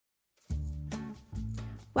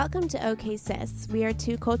Welcome to OK Sis. We are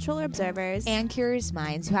two cultural observers and curious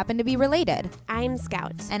minds who happen to be related. I'm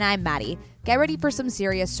Scout. And I'm Maddie. Get ready for some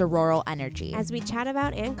serious sororal energy as we chat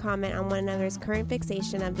about and comment on one another's current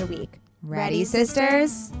fixation of the week. Ready,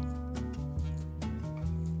 sisters?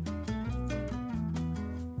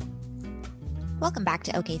 Welcome back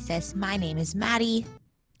to OK Sis. My name is Maddie.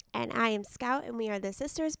 And I am Scout, and we are the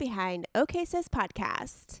sisters behind OK Sis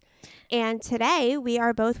podcast. And today we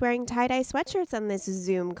are both wearing tie-dye sweatshirts on this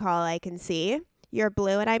Zoom call, I can see. You're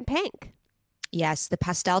blue and I'm pink. Yes, the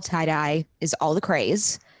pastel tie-dye is all the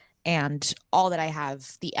craze and all that I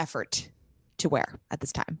have the effort to wear at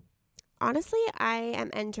this time. Honestly, I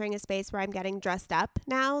am entering a space where I'm getting dressed up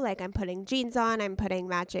now. Like I'm putting jeans on, I'm putting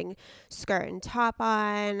matching skirt and top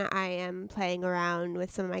on. I am playing around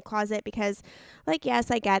with some of my closet because, like,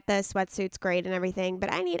 yes, I get the sweatsuit's great and everything,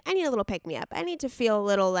 but I need a little pick-me-up. I need to feel a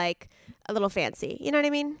little fancy. You know what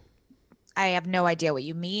I mean? I have no idea what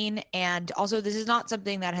you mean. And also, this is not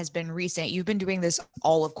something that has been recent. You've been doing this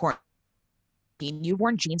all of quarantine. You've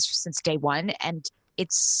worn jeans since day one, and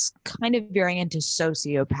it's kind of veering into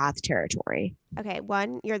sociopath territory. Okay,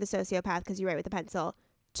 one, you're the sociopath because you write with a pencil.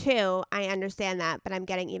 Two, I understand that, but I'm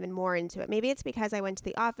getting even more into it. Maybe it's because I went to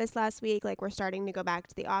the office last week. Like, we're starting to go back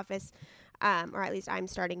to the office, or at least I'm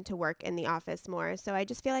starting to work in the office more. So I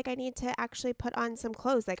just feel like I need to actually put on some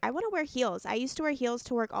clothes. Like, I want to wear heels. I used to wear heels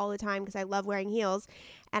to work all the time because I love wearing heels,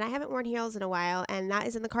 and I haven't worn heels in a while, and that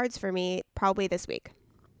is in the cards for me probably this week.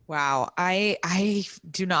 Wow. I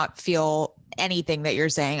do not feel anything that you're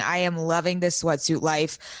saying. I am loving this sweatsuit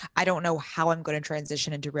life. I don't know how I'm going to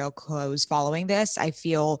transition into real clothes following this. I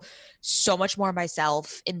feel so much more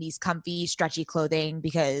myself in these comfy, stretchy clothing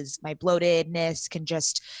because my bloatedness can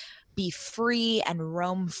just be free and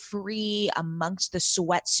roam free amongst the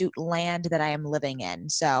sweatsuit land that I am living in.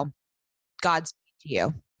 So Godspeed to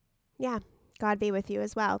you. Yeah. God be with you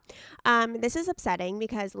as well. This is upsetting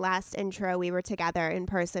because last intro we were together in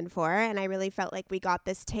person for, and I really felt like we got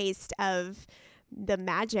this taste of the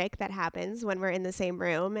magic that happens when we're in the same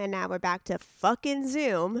room, and now we're back to fucking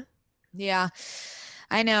Zoom. Yeah,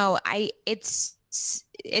 I know. It's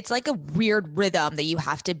like a weird rhythm that you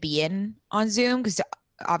have to be in on Zoom because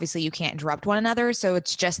obviously you can't interrupt one another. So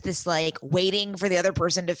it's just this like waiting for the other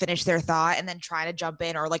person to finish their thought and then trying to jump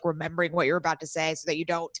in or like remembering what you're about to say so that you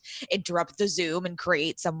don't interrupt the Zoom and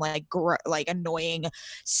create some like annoying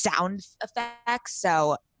sound effects.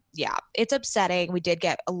 So yeah, it's upsetting. We did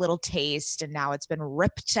get a little taste and now it's been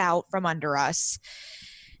ripped out from under us.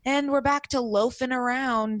 And we're back to loafing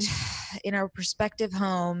around in our respective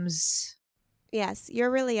homes. Yes, you're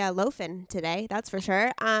really loafing today, that's for sure.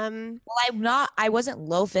 Well, I wasn't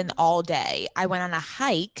loafing all day. I went on a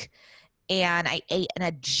hike and I ate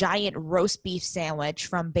a giant roast beef sandwich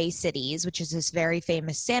from Bay Cities, which is this very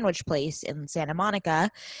famous sandwich place in Santa Monica.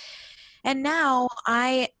 And now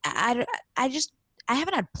I haven't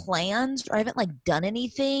had plans or I haven't like done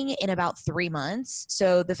anything in about 3 months.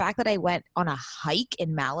 So the fact that I went on a hike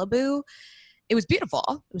in Malibu, it was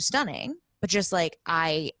beautiful. It was stunning. But just like,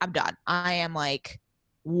 I'm done. I am like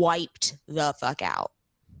wiped the fuck out.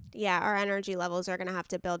 Yeah, our energy levels are going to have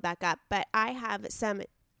to build back up. But I have some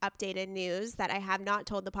updated news that I have not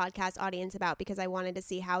told the podcast audience about because I wanted to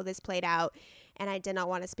see how this played out. And I did not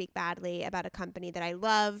want to speak badly about a company that I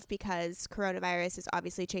love because coronavirus is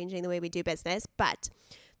obviously changing the way we do business. But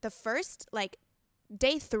the first,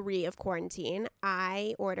 day 3 of quarantine,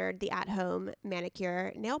 I ordered the at-home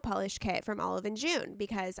manicure nail polish kit from Olive & June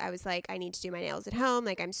because I was like, I need to do my nails at home.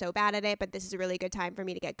 Like, I'm so bad at it, but this is a really good time for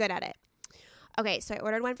me to get good at it. Okay, so I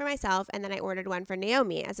ordered one for myself, and then I ordered one for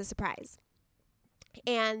Naomi as a surprise.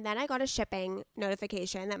 And then I got a shipping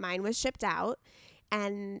notification that mine was shipped out.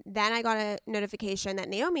 And then I got a notification that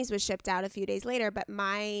Naomi's was shipped out a few days later, but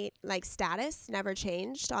my status never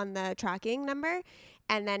changed on the tracking number.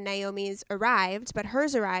 And then Naomi's arrived, but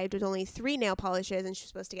hers arrived with only 3 nail polishes and she was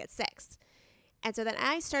supposed to get 6. And so then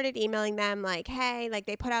I started emailing them like, hey,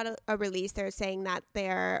 they put out a release. They're saying that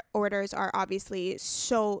their orders are obviously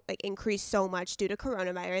increased so much due to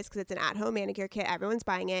coronavirus because it's an at-home manicure kit. Everyone's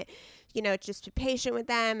buying it. Just be patient with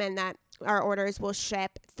them and that our orders will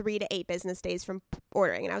ship 3 to 8 business days from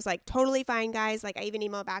ordering. And I was like, totally fine, guys. I even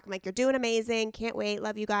emailed back. I'm like, you're doing amazing. Can't wait.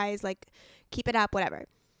 Love you guys. Keep it up, whatever.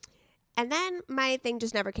 And then my thing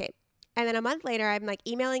just never came. And then a month later, I'm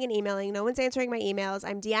emailing and emailing. No one's answering my emails.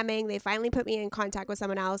 I'm DMing. They finally put me in contact with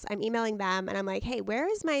someone else. I'm emailing them. And I'm like, hey,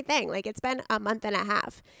 where is my thing? It's been a month and a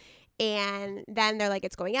half. And then they're like,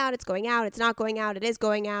 it's going out. It's going out. It's not going out. It is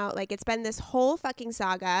going out. It's been this whole fucking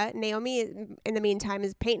saga. Naomi, in the meantime,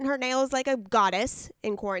 is painting her nails like a goddess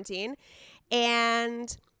in quarantine.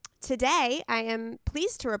 And today I am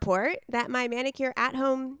pleased to report that my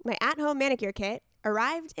at-home manicure kit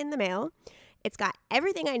arrived in the mail. It's got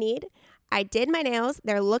everything I need. I did my nails.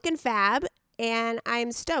 They're looking fab. And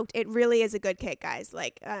I'm stoked. It really is a good kit, guys.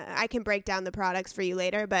 Like, I can break down the products for you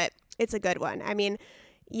later, but it's a good one. I mean,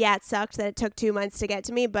 yeah, it sucked that it took 2 months to get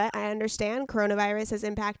to me, but I understand coronavirus has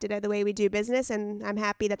impacted the way we do business, and I'm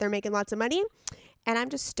happy that they're making lots of money. And I'm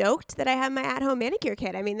just stoked that I have my at-home manicure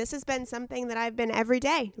kit. I mean, this has been something that I've been every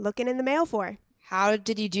day looking in the mail for. How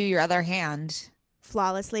did you do your other hand?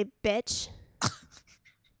 Flawlessly, bitch.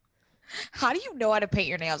 How do you know how to paint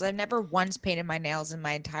your nails? I've never once painted my nails in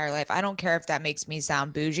my entire life. I don't care if that makes me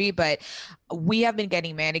sound bougie, but we have been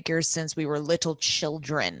getting manicures since we were little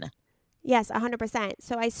children. Yes, 100%.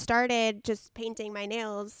 So I started just painting my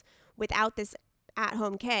nails without this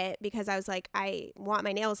at-home kit because I was like, I want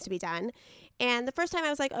my nails to be done. And the first time I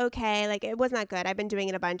was like, okay, like it was not good. I've been doing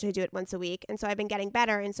it a bunch. I do it once a week. And so I've been getting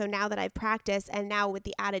better. And so now that I've practiced and now with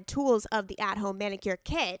the added tools of the at-home manicure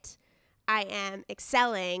kit, I am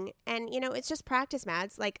excelling. And, it's just practice,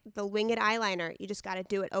 Mads. Like the winged eyeliner, you just got to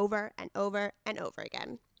do it over and over and over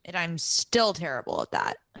again. And I'm still terrible at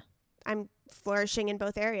that. I'm flourishing in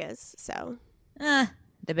both areas, so.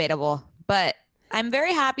 Debatable. But I'm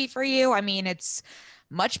very happy for you. I mean, it's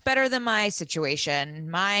much better than my situation.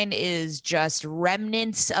 Mine is just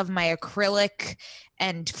remnants of my acrylic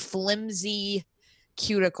and flimsy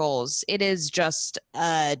cuticles. It is just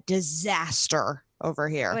a disaster over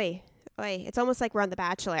here. Oy. It's almost like we're on The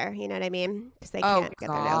Bachelor, you know what I mean? Because they can't get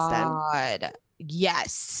their nails done.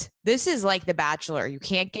 Yes. This is like The Bachelor. You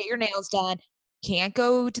can't get your nails done. Can't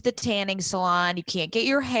go to the tanning salon. You can't get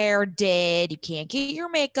your hair did. You can't get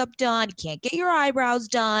your makeup done. You can't get your eyebrows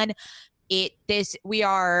done. We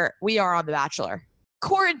are on The Bachelor.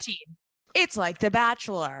 Quarantine. It's like The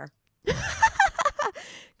Bachelor.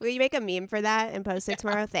 Will you make a meme for that and post it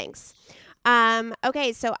tomorrow? Thanks.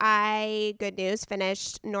 Okay, so good news,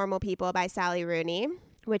 finished Normal People by Sally Rooney,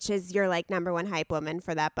 which is your number one hype woman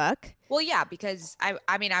for that book. Well, yeah, because I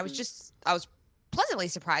was pleasantly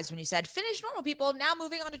surprised when you said finish Normal People, now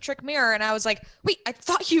moving on to Trick Mirror, and I was like, wait, I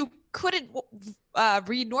thought you couldn't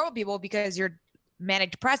read Normal People because you're manic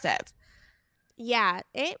depressive. Yeah,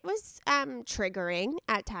 it was triggering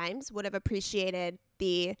at times. Would have appreciated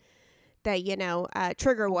the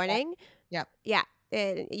trigger warning. Yep. Yeah.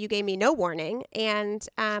 You gave me no warning, and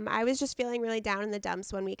I was just feeling really down in the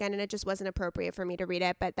dumps one weekend, and it just wasn't appropriate for me to read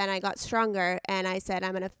it. But then I got stronger, and I said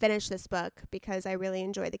I'm going to finish this book because I really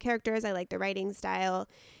enjoy the characters, I like the writing style,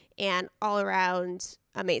 and all around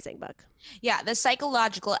amazing book. Yeah, the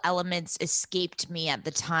psychological elements escaped me at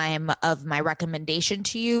the time of my recommendation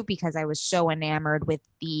to you because I was so enamored with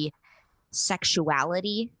the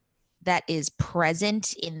sexuality that is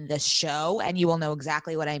present in the show, and you will know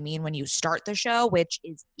exactly what I mean when you start the show, which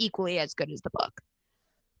is equally as good as the book.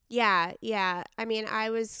 Yeah. I mean, I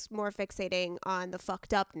was more fixating on the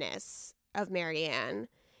fucked upness of Marianne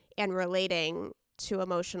and relating to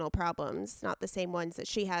emotional problems, not the same ones that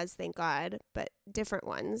she has, thank God, but different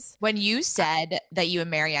ones. When you said that you and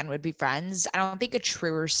Marianne would be friends, I don't think a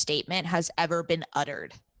truer statement has ever been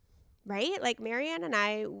uttered. Right? Like Marianne and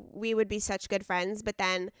we would be such good friends, but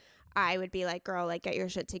then I would be like, girl, get your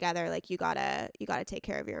shit together. You gotta take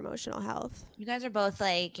care of your emotional health. You guys are both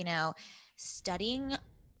studying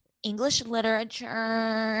English literature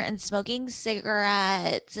and smoking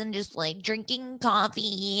cigarettes and just drinking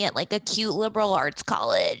coffee at a cute liberal arts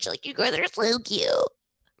college. You guys are so cute.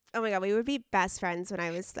 Oh my God, we would be best friends when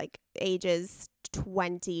I was ages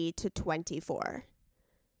 20 to 24.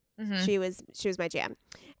 Mm-hmm. She was my jam.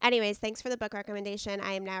 Anyways, thanks for the book recommendation.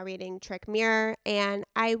 I am now reading Trick Mirror, and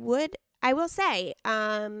I will say,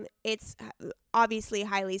 it's obviously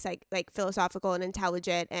highly philosophical and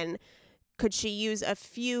intelligent. And could she use a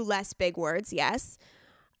few less big words? Yes.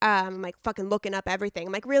 I'm fucking looking up everything.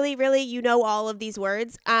 I'm really, you know all of these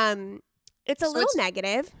words. It's a little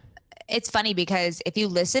negative. It's funny because if you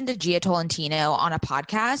listen to Gia Tolentino on a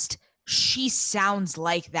podcast, she sounds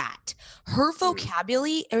like that. Her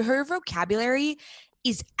vocabulary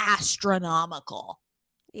is astronomical.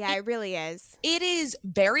 Yeah, it really is. It is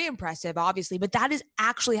very impressive, obviously, but that is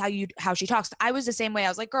actually how she talks. I was the same way. I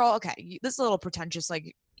was like, girl, okay, this is a little pretentious.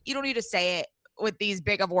 You don't need to say it with these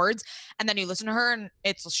big of words. And then you listen to her and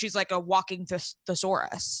she's like a walking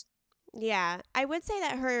thesaurus. Yeah, I would say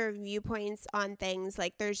that her viewpoints on things,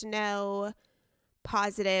 there's no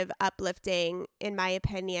positive, uplifting, in my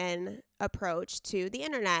opinion, approach to the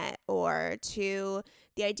internet or to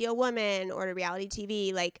the ideal woman or to reality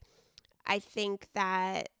TV. I think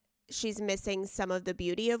that she's missing some of the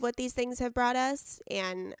beauty of what these things have brought us.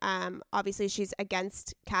 And obviously she's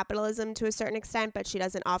against capitalism to a certain extent, but she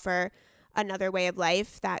doesn't offer another way of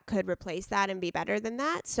life that could replace that and be better than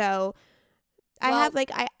that. So I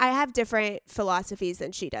have different philosophies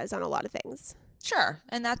than she does on a lot of things. Sure.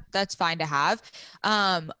 And that's fine to have.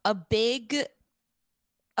 A big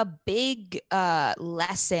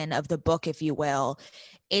lesson of the book, if you will,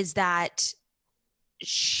 is that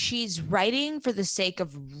she's writing for the sake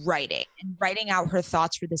of writing and writing out her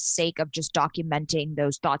thoughts for the sake of just documenting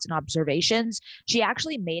those thoughts and observations. She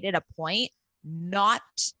actually made it a point not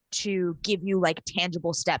to give you like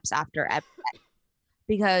tangible steps after every,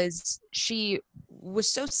 because she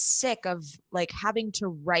was so sick of like having to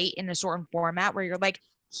write in a certain format where you're like,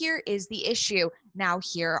 here is the issue. Now,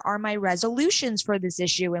 here are my resolutions for this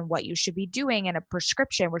issue and what you should be doing, and a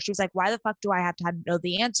prescription, where she was like, why the fuck do I have to know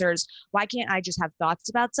the answers? Why can't I just have thoughts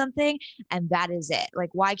about something and that is it?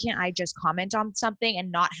 Like, why can't I just comment on something and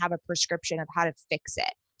not have a prescription of how to fix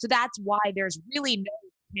it? So that's why there's really no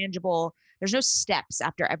tangible, there's no steps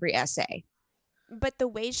after every essay. But the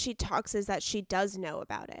way she talks is that she does know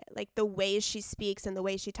about it. Like the way she speaks and the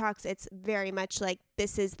way she talks, it's very much like,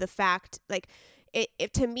 this is the fact. Like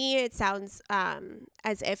it to me, it sounds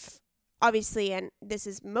as if, obviously, and this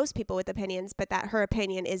is most people with opinions, but that her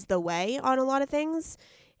opinion is the way on a lot of things.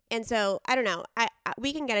 And so I don't know.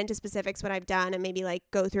 We can get into specifics when I'm done and maybe like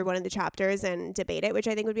go through one of the chapters and debate it, which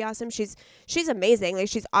I think would be awesome. She's amazing. Like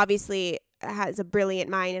she's obviously has a brilliant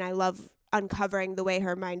mind, and I love uncovering the way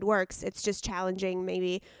her mind works. It's just challenging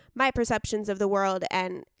maybe my perceptions of the world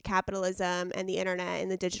and capitalism and the internet in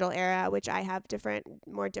the digital era, which I have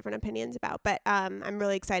more different opinions about. But I'm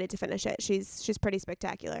really excited to finish it. She's pretty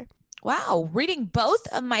spectacular. Wow, reading both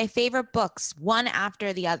of my favorite books, one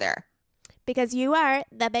after the other. Because you are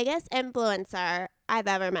the biggest influencer I've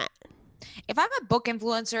ever met. If I'm a book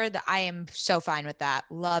influencer, I am so fine with that.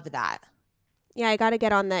 Love that. Yeah, I got to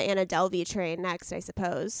get on the Anna Delvey train next, I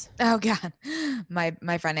suppose. Oh God,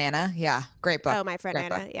 my friend Anna. Yeah, great book. Oh, my friend great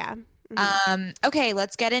Anna. book. Yeah. Mm-hmm. Okay,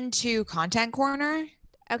 let's get into content corner.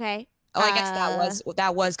 Okay. Oh, I guess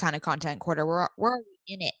that was kind of content corner. We're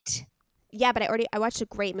in it. Yeah, but I watched a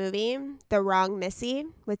great movie, The Wrong Missy,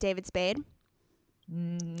 with David Spade.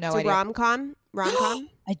 No it's idea. A rom-com. I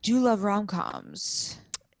do love rom-coms.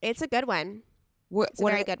 It's a good one. It's a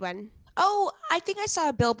very good one. Oh, I think I saw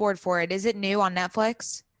a billboard for it. Is it new on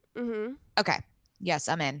Netflix? Mm-hmm. Okay. Yes,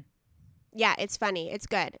 I'm in. Yeah, it's funny. It's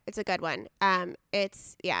good. It's a good one. I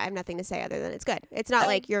have nothing to say other than it's good. It's not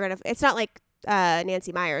like it's not like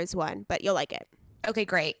Nancy Meyers one, but you'll like it. Okay,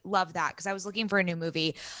 great. Love that, because I was looking for a new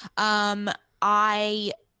movie.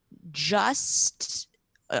 I just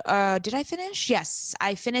did I finish? Yes,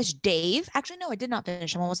 I finished Dave. Actually, no, I did not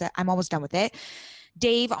finish. I'm almost done with it.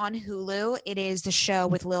 Dave on Hulu. It is the show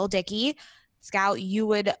with Lil Dicky. Scout, you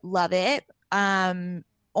would love it. Not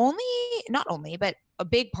only, but a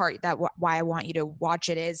big part why I want you to watch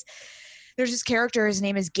it is there's this character, his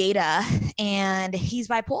name is Gata, and he's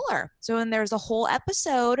bipolar. So then there's a whole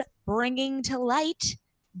episode bringing to light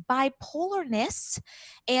bipolarness,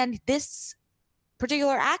 and this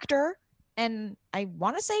particular actor, and I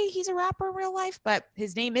want to say he's a rapper in real life, but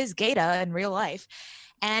his name is Gata in real life,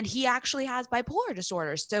 and he actually has bipolar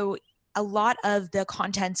disorder. So a lot of the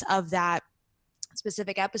contents of that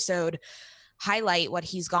specific episode highlight what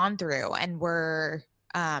he's gone through and were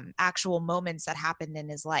actual moments that happened in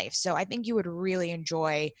his life. So I think you would really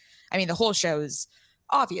enjoy, I mean, the whole show's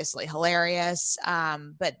obviously hilarious,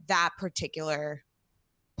 but that particular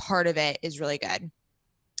part of it is really good.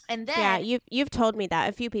 And then you've told me that.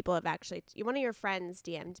 A few people have actually. One of your friends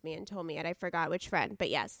DM'd me and told me it. I forgot which friend, but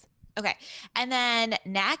yes. Okay. And then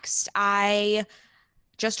next, I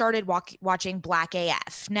just started watching Black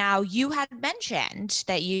AF. Now, you had mentioned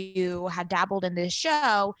that you had dabbled in this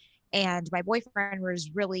show, and my boyfriend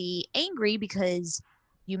was really angry because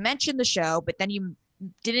you mentioned the show, but then you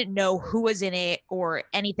didn't know who was in it or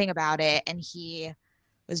anything about it, and he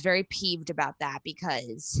was very peeved about that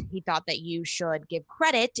because he thought that you should give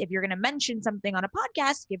credit. If you're going to mention something on a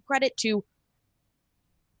podcast, give credit to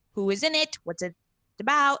who is in it, what's it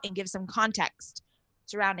about, and give some context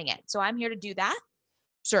surrounding it. So I'm here to do that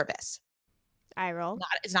service. Eye roll.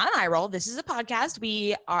 It's not an eye roll. This is a podcast.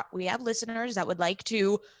 We have listeners that would like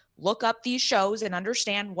to look up these shows and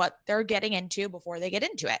understand what they're getting into before they get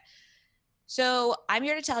into it. So I'm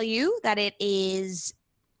here to tell you that it is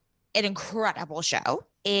an incredible show.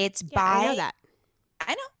 It's I know that.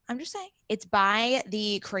 I know. I'm just saying. It's by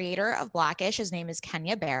the creator of Blackish. His name is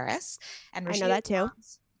Kenya Barris. And I know that too.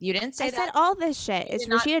 You didn't say I that. said all this shit. You It's did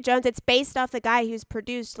not- Rashida Jones. It's based off the guy who's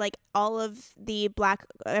produced like all of the Black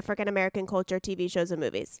African American culture TV shows and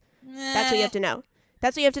movies. That's what you have to know.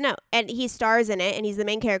 That's what you have to know. And he stars in it, and he's the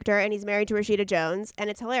main character, and he's married to Rashida Jones, and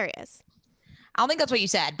it's hilarious. I don't think that's what you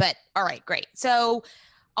said, but all right, great. So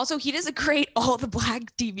also he doesn't create all the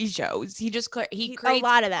Black TV shows. He creates a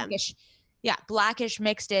lot of them. Blackish,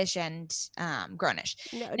 mixedish, and grownish.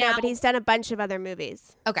 No, but he's done a bunch of other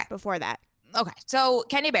movies. Okay. Before that. Okay, so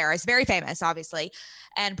Kenya Barris, very famous, obviously,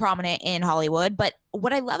 and prominent in Hollywood. But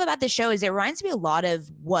what I love about this show is it reminds me a lot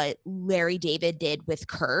of what Larry David did with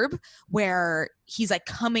Curb, where he's like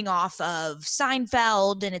coming off of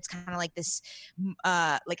Seinfeld, and it's kind of like this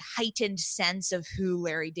like heightened sense of who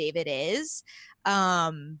Larry David is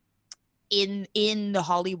in the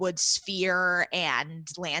Hollywood sphere and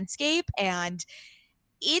landscape, and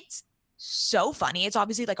it's so funny. It's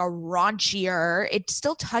obviously like a raunchier. It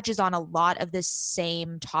still touches on a lot of the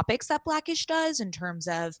same topics that Blackish does in terms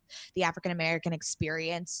of the African American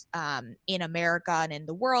experience in America and in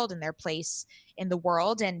the world and their place in the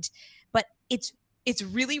world. But it's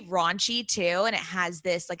really raunchy too, and it has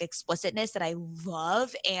this like explicitness that I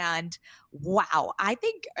love. And wow, I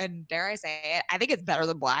think, and dare I say it, I think it's better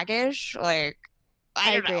than Blackish. Like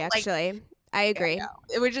I agree, know, actually. I agree. Yeah,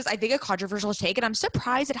 it was just, I think, a controversial take, and I'm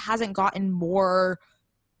surprised it hasn't gotten more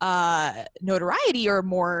notoriety or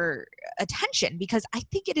more attention, because I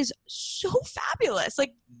think it is so fabulous.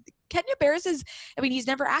 Like Kenya Barris is, I mean, he's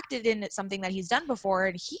never acted in something that he's done before,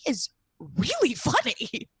 and he is really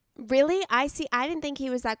funny. Really? I didn't think he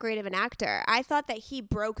was that great of an actor. I thought that he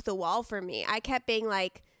broke the wall for me. I kept being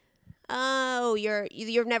like, oh,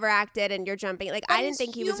 you've never acted and you're jumping. Like, I didn't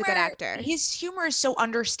think he was a good actor. His humor is so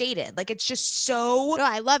understated. Like, it's just so... No,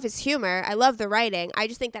 I love his humor. I love the writing. I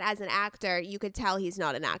just think that as an actor, you could tell he's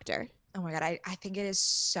not an actor. Oh my God, I think it is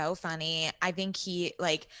so funny. I think he,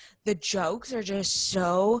 like, the jokes are just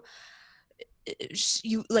so...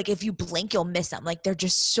 You like, if you blink you'll miss them. Like, they're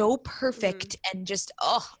just so perfect. And just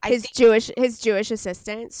his Jewish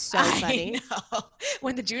assistant, so funny. I know.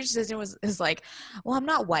 When the Jewish assistant was like, well, I'm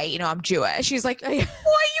not white, you know, I'm Jewish. She's like, boy, you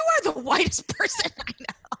are the whitest person I know.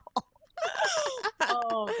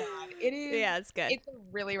 Oh God, it is. Yeah, it's good. It's a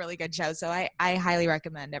really, really good show. So I highly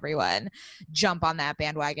recommend everyone jump on that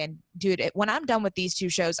bandwagon, dude. When I'm done with these two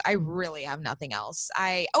shows, I really have nothing else.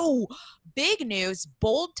 Big news!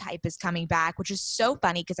 Bold Type is coming back, which is so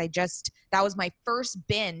funny because that was my first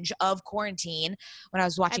binge of quarantine when I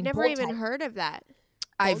was watching. I've never even heard of that.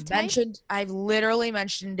 I've literally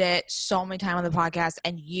mentioned it so many times on the podcast,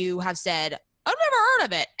 and you have said, I've never heard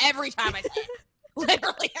of it every time I say it.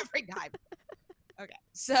 Literally every time. Okay,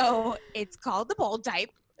 so it's called The Bold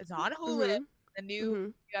Type. It's on Hulu. Mm-hmm. The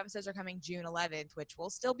new episodes are coming June 11th, which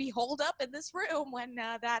will still be holed up in this room when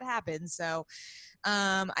that happens. So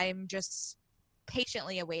I'm just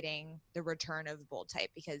patiently awaiting the return of Bold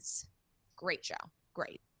Type, because great show.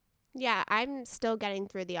 Great. Yeah, I'm still getting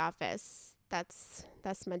through The Office. That's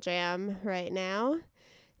my jam right now.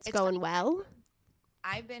 It's going funny. Well.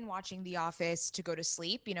 I've been watching The Office to go to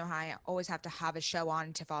sleep. You know how I always have to have a show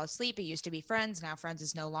on to fall asleep. It used to be Friends. Now Friends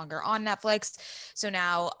is no longer on Netflix. So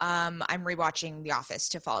now I'm rewatching The Office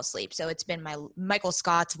to fall asleep. So it's been Michael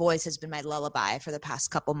Scott's voice has been my lullaby for the past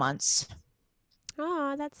couple months.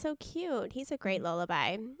 Oh, that's so cute. He's a great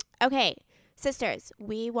lullaby. Okay, sisters,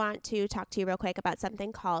 we want to talk to you real quick about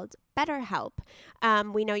something called BetterHelp.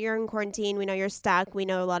 We know you're in quarantine. We know you're stuck. We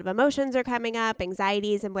know a lot of emotions are coming up,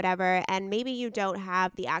 anxieties and whatever, and maybe you don't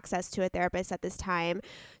have the access to a therapist at this time.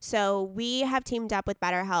 So we have teamed up with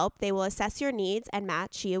BetterHelp. They will assess your needs and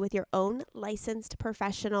match you with your own licensed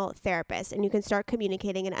professional therapist, and you can start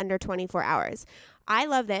communicating in under 24 hours. I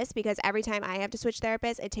love this because every time I have to switch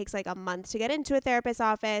therapists, it takes like a month to get into a therapist's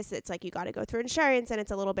office. It's like you got to go through insurance, and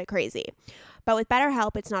it's a little bit crazy. But with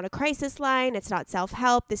BetterHelp, it's not a crisis line. It's not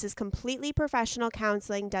self-help. This is completely professional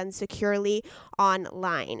counseling done securely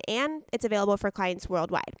online, and it's available for clients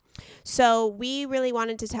worldwide. So we really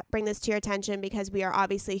wanted to bring this to your attention because we are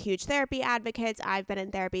obviously huge therapy advocates. I've been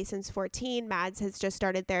in therapy since 14. Mads has just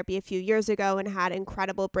started therapy a few years ago and had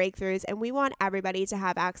incredible breakthroughs, and we want everybody to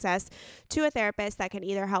have access to a therapist that can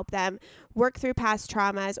either help them work through past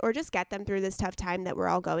traumas or just get them through this tough time that we're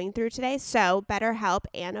all going through today. So BetterHelp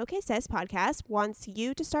and OK Sis podcast wants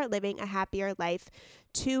you to start living a happier life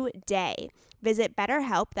today. Visit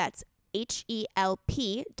BetterHelp, that's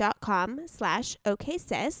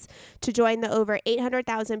HELP.com/OKSIS to join the over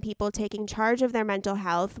 800,000 people taking charge of their mental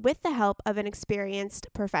health with the help of an experienced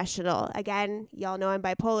professional. Again, y'all know I'm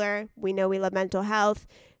bipolar. We know we love mental health.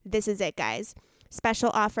 This is it, guys.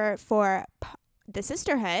 Special offer for the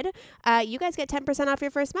sisterhood, you guys get 10% off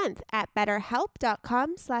your first month at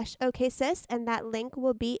betterhelp.com/oksis, and that link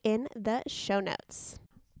will be in the show notes.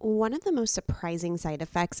 One of the most surprising side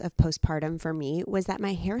effects of postpartum for me was that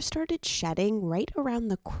my hair started shedding right around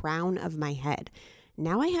the crown of my head.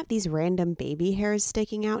 Now I have these random baby hairs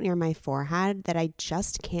sticking out near my forehead that I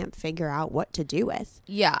just can't figure out what to do with.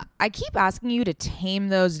 Yeah, I keep asking you to tame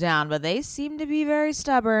those down, but they seem to be very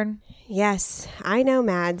stubborn. Yes, I know,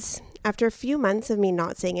 Mads. After a few months of me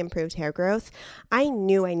not seeing improved hair growth, I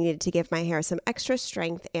knew I needed to give my hair some extra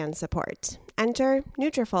strength and support. Enter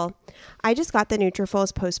Nutrafol. I just got the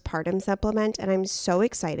Nutrafol's postpartum supplement, and I'm so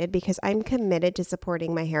excited because I'm committed to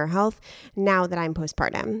supporting my hair health now that I'm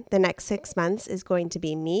postpartum. The next 6 months is going to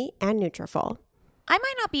be me and Nutrafol. I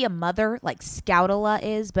might not be a mother like Scoutala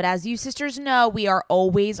is, but as you sisters know, we are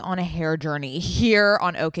always on a hair journey here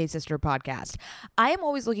on OK Sister Podcast. I am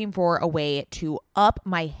always looking for a way to up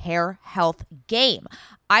my hair health game.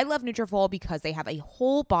 I love Nutrafol because they have a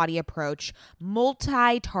whole body approach,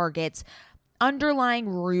 multi-targets, underlying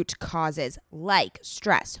root causes like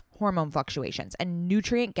stress, hormone fluctuations, and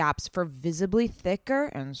nutrient gaps for visibly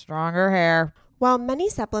thicker and stronger hair. While many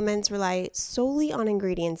supplements rely solely on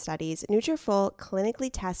ingredient studies, Nutrafol clinically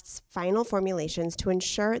tests final formulations to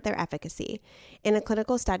ensure their efficacy. In a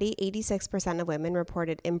clinical study, 86% of women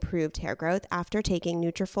reported improved hair growth after taking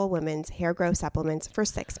Nutrafol Women's hair growth supplements for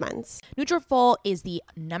 6 months. Nutrafol is the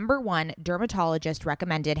 #1 dermatologist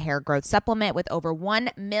recommended hair growth supplement, with over 1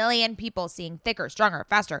 million people seeing thicker, stronger,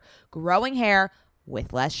 faster growing hair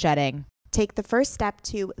with less shedding. Take the first step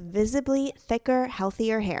to visibly thicker,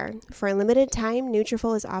 healthier hair. For a limited time,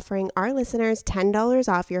 Nutrafol is offering our listeners $10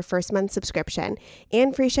 off your first month subscription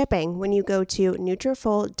and free shipping when you go to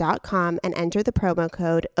Nutrafol.com and enter the promo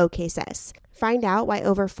code OKSIS. Find out why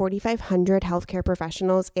over 4,500 healthcare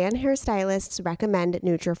professionals and hairstylists recommend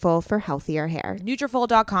Nutrafol for healthier hair.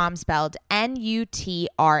 Nutrafol.com, spelled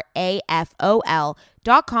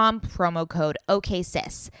Nutrafol.com, promo code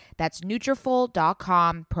OKSIS. That's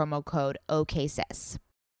Nutrafol.com, promo code OKSIS.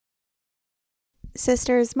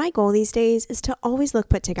 Sisters, my goal these days is to always look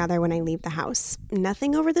put together when I leave the house.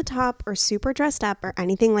 Nothing over the top or super dressed up or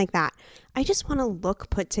anything like that. I just want to look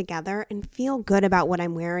put together and feel good about what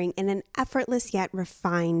I'm wearing in an effortless yet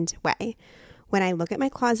refined way. When I look at my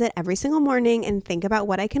closet every single morning and think about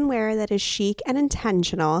what I can wear that is chic and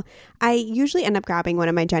intentional, I usually end up grabbing one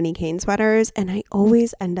of my Jenny Kane sweaters, and I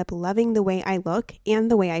always end up loving the way I look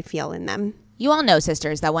and the way I feel in them. You all know,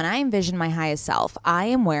 sisters, that when I envision my highest self, I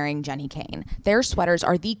am wearing Jenny Kane. Their sweaters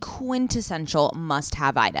are the quintessential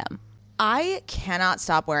must-have item. I cannot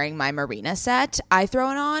stop wearing my Marina set. I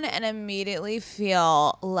throw it on and immediately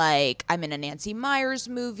feel like I'm in a Nancy Meyers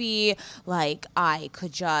movie, like I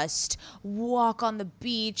could just walk on the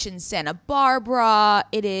beach in Santa Barbara.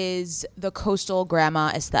 It is the coastal grandma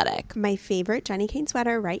aesthetic. My favorite Jenny Kane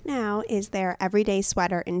sweater right now is their everyday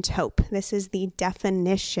sweater in taupe. This is the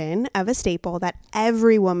definition of a staple that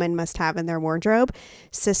every woman must have in their wardrobe.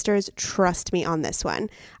 Sisters, trust me on this one.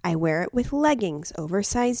 I wear it with leggings,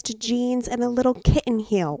 oversized jeans, and a little kitten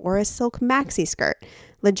heel or a silk maxi skirt.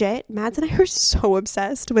 Legit, Mads and I are so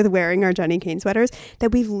obsessed with wearing our Jenny Kane sweaters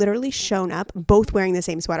that we've literally shown up both wearing the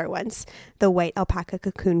same sweater once. The white alpaca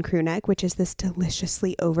cocoon crew neck, which is this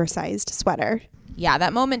deliciously oversized sweater. Yeah,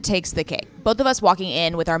 that moment takes the cake. Both of us walking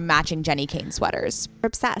in with our matching Jenny Kane sweaters. We're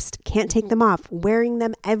obsessed. Can't take them off. Wearing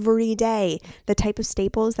them every day. The type of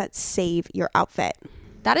staples that save your outfit.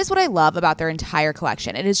 That is what I love about their entire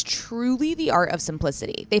collection. It is truly the art of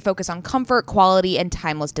simplicity. They focus on comfort, quality, and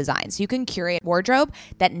timeless designs. You can curate a wardrobe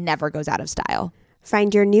that never goes out of style.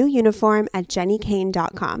 Find your new uniform at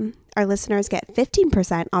jennykane.com. Our listeners get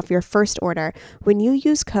 15% off your first order when you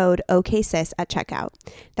use code OKSIS at checkout.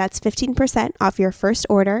 That's 15% off your first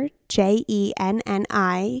order,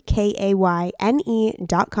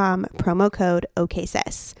 JENNIKAYNE.com, promo code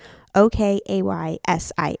OKSIS.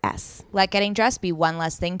 OKAYSIS. Let getting dressed be one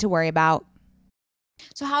less thing to worry about.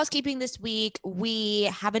 So housekeeping this week, we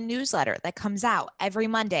have a newsletter that comes out every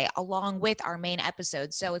Monday along with our main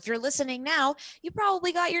episode. So if you're listening now, you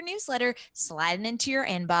probably got your newsletter sliding into your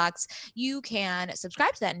inbox. You can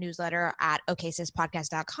subscribe to that newsletter at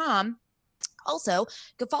oksispodcast.com. Also,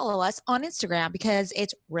 go follow us on Instagram because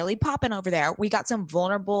it's really popping over there. We got some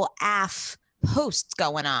vulnerable AF posts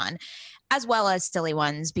going on, as well as silly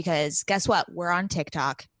ones, because guess what? We're on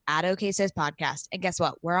TikTok at OKSIS Podcast. And guess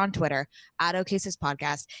what? We're on Twitter at OKSIS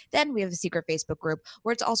Podcast. Then we have a secret Facebook group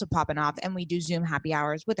where it's also popping off, and we do Zoom happy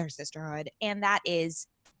hours with our sisterhood. And that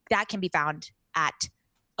can be found at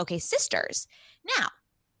OK Sisters. Now,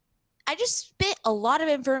 I just spit a lot of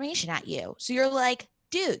information at you. So you're like,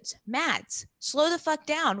 dudes, Mads, slow the fuck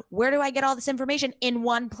down. Where do I get all this information in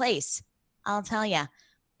one place? I'll tell you,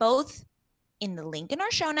 both in the link in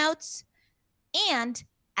our show notes and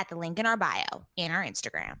at the link in our bio in our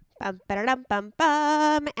Instagram.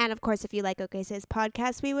 Bum. And of course, if you like OK Sis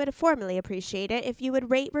podcast, we would formally appreciate it if you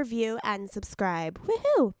would rate, review, and subscribe.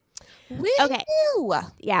 Woohoo! Okay.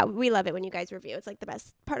 Yeah, we love it when you guys review. It's like the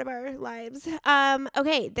best part of our lives.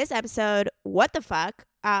 Okay, this episode, what the fuck?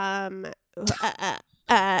 Yeah.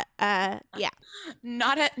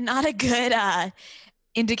 Not a good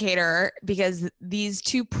indicator, because these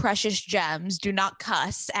two precious gems do not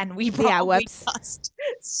cuss, and we probably cussed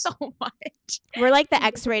so much. We're like the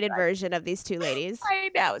X-rated version of these two ladies.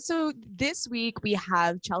 I know. So this week we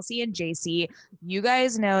have Chelsey and Jaci. You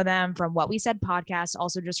guys know them from What We Said podcast,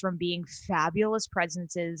 also just from being fabulous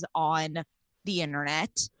presences on the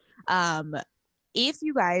internet. If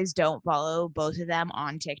you guys don't follow both of them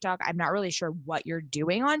on TikTok, I'm not really sure what you're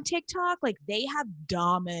doing on TikTok. Like, they have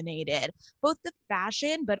dominated both the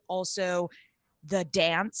fashion, but also the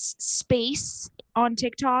dance space on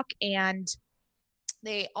TikTok. And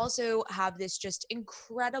they also have this just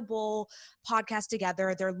incredible podcast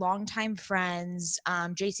together. They're longtime friends.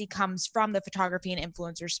 Jaci comes from the photography and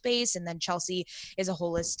influencer space, and then Chelsey is a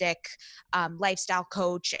holistic lifestyle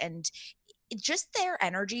coach. And just their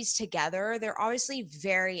energies together, they're obviously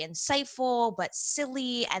very insightful, but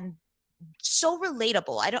silly and so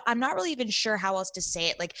relatable. I'm not really even sure how else to say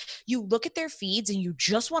it. Like, you look at their feeds and you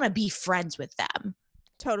just want to be friends with them.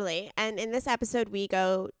 Totally. And in this episode, we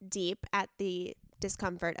go deep at the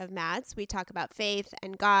discomfort of Mads. We talk about faith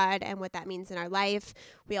and God and what that means in our life.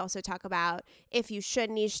 We also talk about if you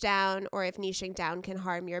should niche down or if niching down can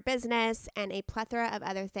harm your business, and a plethora of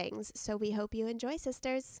other things. So we hope you enjoy,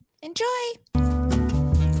 sisters. Enjoy.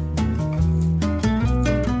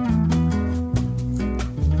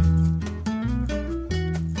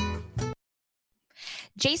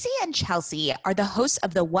 Jaci and Chelsey are the hosts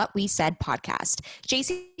of the What We Said podcast.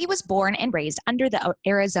 Jaci was born and raised under the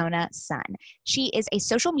Arizona sun. She is a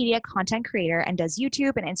social media content creator and does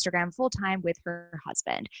YouTube and Instagram full-time with her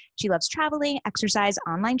husband. She loves traveling, exercise,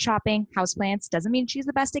 online shopping, houseplants. Doesn't mean she's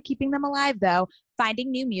the best at keeping them alive, though.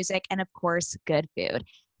 Finding new music, and of course, good food.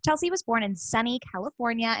 Chelsey was born in sunny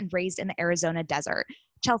California and raised in the Arizona desert.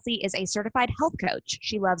 Chelsey is a certified health coach.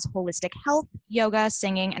 She loves holistic health, yoga,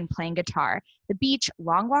 singing, and playing guitar. The beach,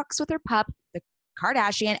 long walks with her pup, the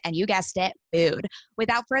Kardashian, and you guessed it, food.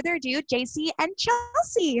 Without further ado, Jaci and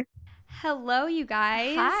Chelsey. Hello, you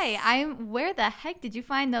guys. Hi. Where the heck did you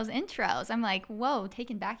find those intros? I'm like, whoa,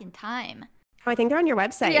 taken back in time. Oh, I think they're on your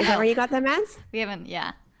website. Yeah. Is that where you got them as? We haven't,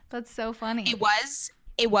 yeah. That's so funny.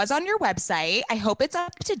 It was on your website. I hope it's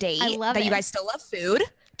up to date. I love that it. You guys still love food.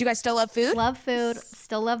 Do you guys still love food? Love food.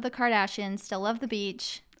 Still love the Kardashians. Still love the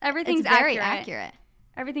beach. Everything's It's very accurate.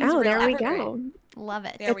 accurate. Oh, there we accurate. go. Love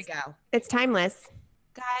it. There we go. It's timeless.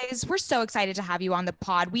 Guys, we're so excited to have you on the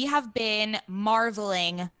pod. We have been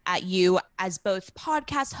marveling at you as both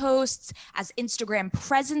podcast hosts, as Instagram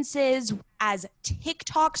presences, as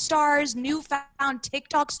TikTok stars, newfound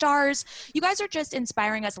TikTok stars. You guys are just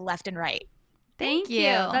inspiring us left and right. Thank you.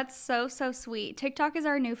 That's so sweet. TikTok is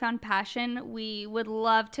our newfound passion. We would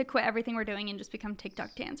love to quit everything we're doing and just become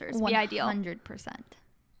TikTok dancers. Be ideal. 100%.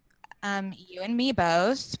 You and me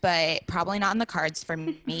both, but probably not in the cards for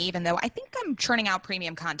me, even though I think I'm churning out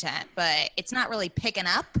premium content, but it's not really picking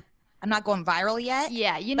up. I'm not going viral yet.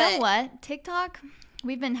 Yeah, you know what? TikTok,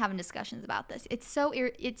 we've been having discussions about this. It's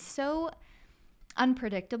so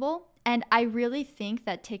unpredictable. And I really think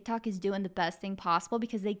that TikTok is doing the best thing possible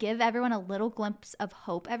because they give everyone a little glimpse of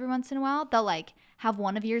hope every once in a while. They'll like have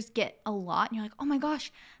one of yours get a lot and you're like, oh my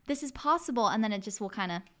gosh, this is possible. And then it just will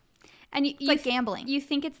kind of, and it's like gambling. You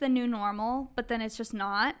think it's the new normal, but then it's just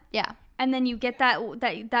not. Yeah. And then you get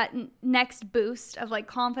that next boost of like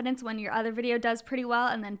confidence when your other video does pretty well,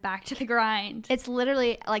 and then back to the grind. It's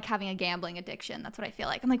literally like having a gambling addiction. That's what I feel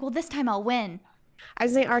like. I'm like, well, this time I'll win. I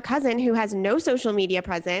was saying our cousin who has no social media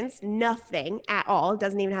presence, nothing at all,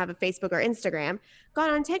 doesn't even have a Facebook or Instagram,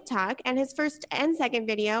 got on TikTok and his first and second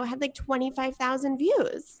video had like 25,000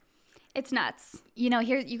 views. It's nuts. You know,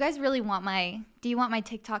 here, you guys really want do you want my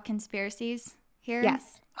TikTok conspiracies here?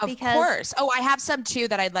 Yes. Of course. Oh, I have some too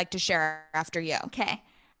that I'd like to share after you. Okay.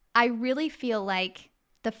 I really feel like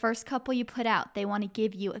the first couple you put out, they want to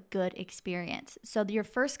give you a good experience. So your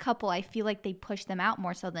first couple, I feel like they push them out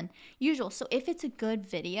more so than usual. So if it's a good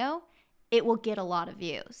video, it will get a lot of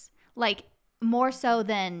views. Like more so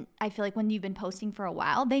than I feel like when you've been posting for a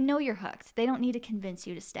while, they know you're hooked. They don't need to convince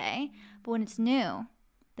you to stay. But when it's new,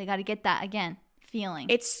 they got to get that, again, feeling.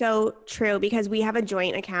 It's so true because we have a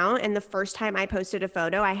joint account, and the first time I posted a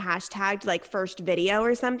photo, I hashtagged like first video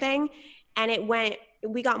or something, and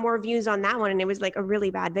we got more views on that one, and it was like a really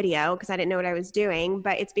bad video because I didn't know what I was doing,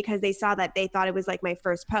 but it's because they saw that they thought it was like my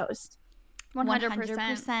first post.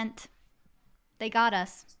 100%. They got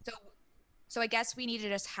us. So I guess we need to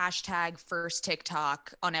just hashtag first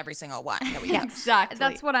TikTok on every single one that we Yeah, have. exactly.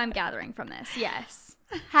 That's what I'm gathering from this. Yes.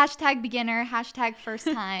 Hashtag beginner, hashtag first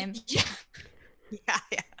time. Yeah.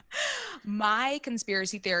 My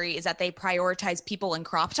conspiracy theory is that they prioritize people in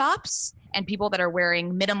crop tops and people that are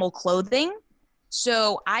wearing minimal clothing.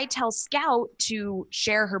 So I tell Scout to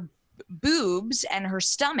share her boobs and her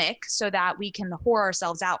stomach so that we can whore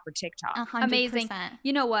ourselves out for TikTok. 100%. Amazing.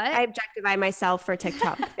 You know what? I objectify myself for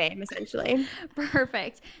TikTok fame, essentially.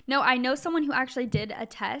 Perfect. No, I know someone who actually did a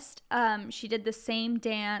test. She did the same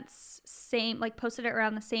dance, posted it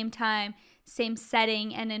around the same time, same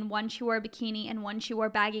setting, and in one she wore a bikini and one she wore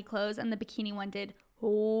baggy clothes, and the bikini one did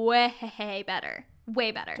way better.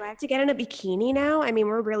 Way better. Do I have to get in a bikini now? I mean,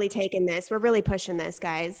 we're really taking this. We're really pushing this,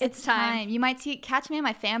 guys. It's time. You might catch me in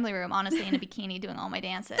my family room, honestly, in a bikini doing all my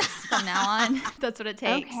dances from now on. That's what it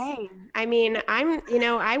takes. Okay. I mean,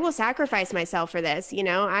 I will sacrifice myself for this.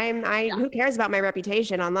 Who cares about my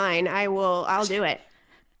reputation online? I'll do it.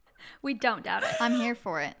 We don't doubt it. I'm here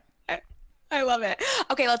for it. I love it.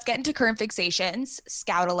 Okay, let's get into current fixations.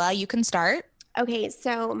 Scoutala, you can start. Okay,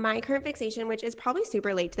 so my current fixation, which is probably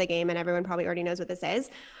super late to the game and everyone probably already knows what this is,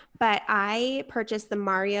 but I purchased the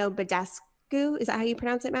Mario Badescu. Is that how you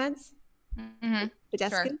pronounce it, Mads? Mm-hmm. Badescu?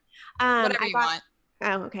 Sure. Whatever you want.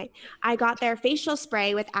 Oh, okay. I got their facial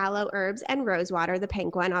spray with aloe herbs and rose water, the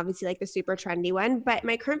pink one, obviously like the super trendy one. But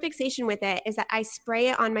my current fixation with it is that I spray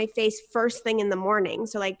it on my face first thing in the morning.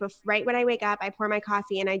 So like right when I wake up, I pour my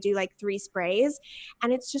coffee and I do like 3 sprays.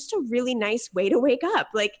 And it's just a really nice way to wake up.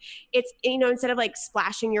 Like it's, instead of like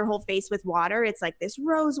splashing your whole face with water, it's like this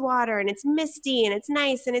rose water and it's misty and it's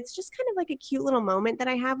nice. And it's just kind of like a cute little moment that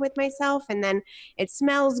I have with myself. And then it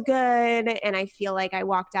smells good. And I feel like I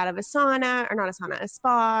walked out of a sauna, or not a sauna, a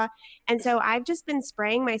spa. And so I've just been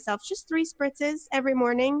spraying myself just 3 spritzes every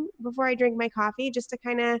morning before I drink my coffee, just to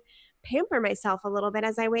kind of pamper myself a little bit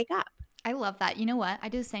as I wake up. I love that. You know what? I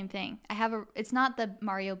do the same thing. It's not the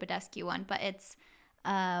Mario Badescu one, but it's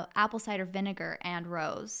apple cider vinegar and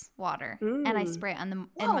rose water. And I spray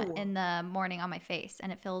it in the morning on my face, and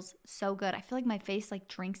it feels so good. I feel like my face like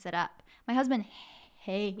drinks it up. My husband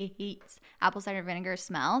hates apple cider vinegar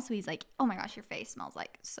smell, so he's like, oh my gosh, your face smells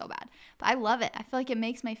like so bad. But I love it. I feel like it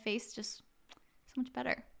makes my face just so much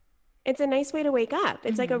better. It's a nice way to wake up.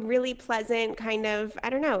 It's like a really pleasant kind of, I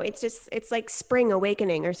don't know, it's like spring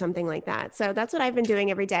awakening or something like that. So that's what I've been doing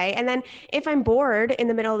every day. And then if I'm bored in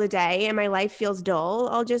the middle of the day and my life feels dull,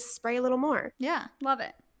 I'll just spray a little more. Yeah, love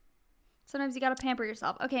it. Sometimes you got to pamper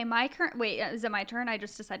yourself. Okay, is it my turn? I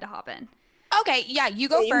just decided to hop in. Okay, yeah, you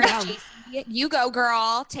go first. Jaci. You go,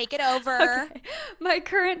 girl. Take it over. Okay. My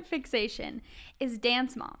current fixation is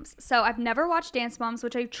Dance Moms. So I've never watched Dance Moms,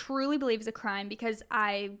 which I truly believe is a crime because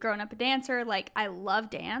I've grown up a dancer. Like, I love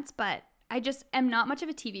dance, but I just am not much of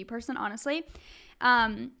a TV person, honestly.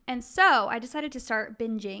 And so I decided to start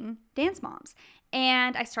binging Dance Moms.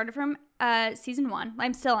 And I started from season 1.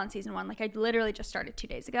 I'm still on season 1. Like, I literally just started 2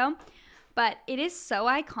 days ago. But it is so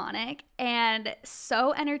iconic and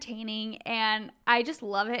so entertaining, and I just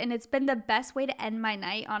love it. And it's been the best way to end my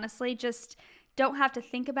night, honestly. Just don't have to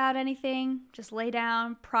think about anything. Just lay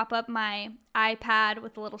down, prop up my iPad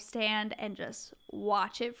with a little stand, and just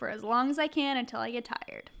watch it for as long as I can until I get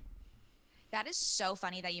tired. That is so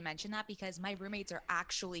funny that you mentioned that, because my roommates are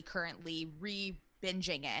actually currently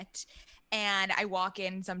re-binging it. And I walk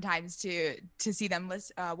in sometimes to see them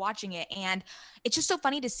watching it. And it's just so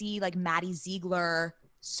funny to see like Maddie Ziegler.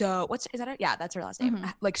 So is that her? Yeah, that's her last name.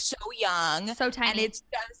 Like so young. So tiny. And it's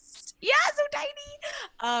just, so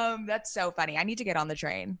tiny. That's so funny. I need to get on the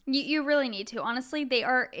train. You really need to. Honestly,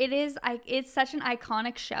 it's such an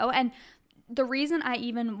iconic show. And the reason I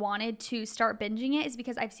even wanted to start binging it is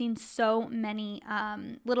because I've seen so many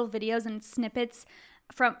little videos and snippets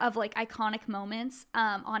of like iconic moments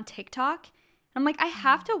on TikTok. And I'm like, I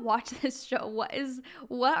have to watch this show.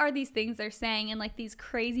 What are these things they're saying, and like these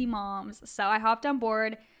crazy moms? So I hopped on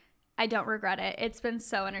board. I don't regret it. It's been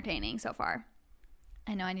so entertaining so far.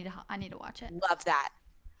 I know I need to watch it. Love that.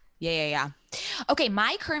 Yeah. Okay,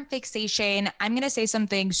 my current fixation, I'm going to say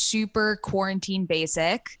something super quarantine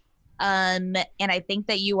basic. And I think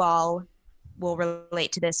that you all will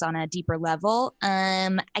relate to this on a deeper level.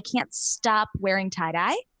 I can't stop wearing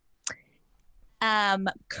tie-dye.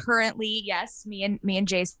 Currently, yes, me and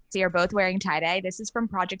Jaci are both wearing tie-dye. This is from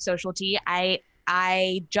Project Social Tea.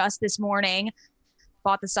 I just this morning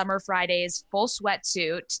bought the Summer Fridays full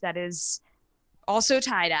sweatsuit that is also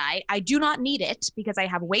tie-dye. I do not need it because I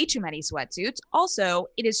have way too many sweatsuits. Also,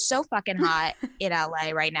 it is so fucking hot in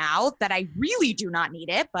LA right now that I really do not need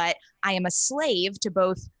it, but I am a slave to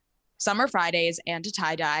both Summer Fridays and to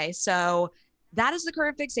tie-dye. So that is the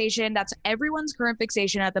current fixation. That's everyone's current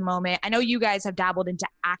fixation at the moment. I know you guys have dabbled into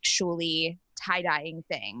actually tie-dyeing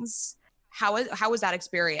things. How was that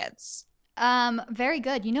experience? Very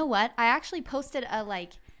good. You know what? I actually posted a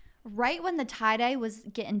right when the tie-dye was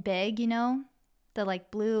getting big, the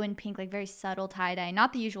blue and pink, very subtle tie-dye,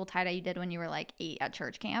 not the usual tie-dye you did when you were 8 at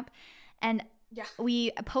church camp. And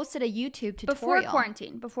we posted a YouTube tutorial.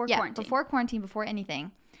 Before quarantine, before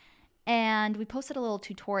anything. And we posted a little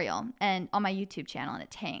tutorial and on my YouTube channel, and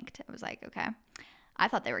it tanked. I was like, okay. I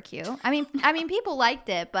thought they were cute. I mean, people liked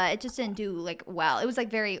it, but it just didn't do well. It was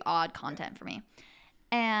very odd content for me.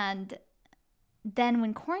 And then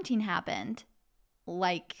when quarantine happened,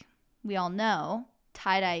 we all know,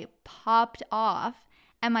 tie-dye popped off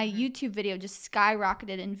and my YouTube video just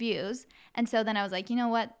skyrocketed in views. And so then I was like, you know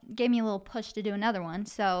what? Gave me a little push to do another one.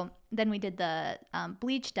 So then we did the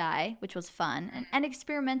bleach dye, which was fun and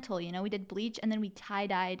experimental. We did bleach and then we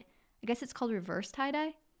tie-dyed. I guess it's called reverse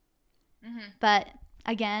tie-dye. Mm-hmm. But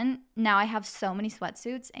again, now I have so many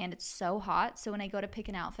sweatsuits and it's so hot. So when I go to pick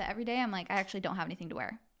an outfit every day, I'm like, I actually don't have anything to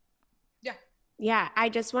wear. Yeah, I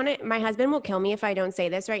just want to, my husband will kill me if I don't say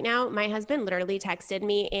this right now. My husband literally texted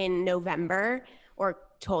me in November, or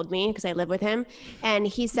told me because I live with him. And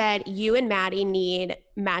he said, you and Maddie need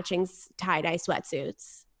matching tie-dye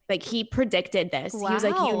sweatsuits. He predicted this. Wow. He was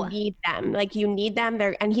like, you need them. You need them.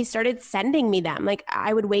 And he started sending me them.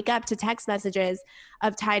 I would wake up to text messages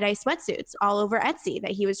of tie-dye sweatsuits all over Etsy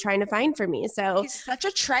that he was trying to find for me. So he's such a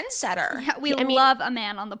trendsetter. Yeah, we love a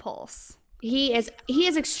man on the pulse. He is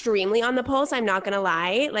extremely on the pulse. I'm not going to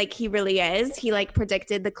lie. He really is. He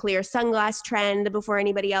predicted the clear sunglass trend before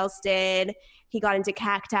anybody else did. He got into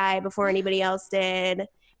cacti before anybody else did.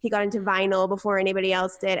 He got into vinyl before anybody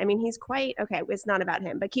else did. I mean, he's quite, okay, it's not about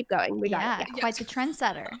him, but keep going. We got it. Yeah, quite the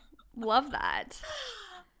trendsetter. Love that.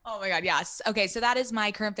 Oh my God, yes. Okay, so that is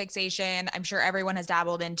my current fixation. I'm sure everyone has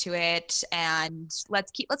dabbled into it, and let's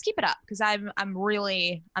keep it up because I'm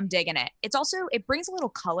digging it. It's also, it brings a little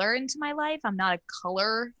color into my life. I'm not a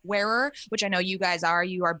color wearer, which I know you guys are.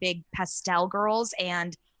 You are big pastel girls,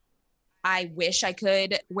 and I wish I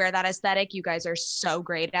could wear that aesthetic. You guys are so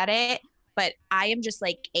great at it, but I am just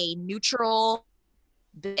a neutral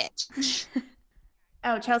bitch.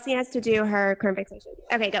 Oh, Chelsey has to do her current fixation.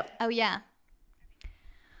 Okay, go. Oh, yeah.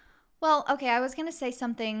 Well, okay, I was going to say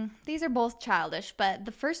something. These are both childish, but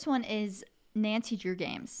the first one is Nancy Drew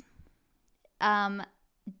games. Have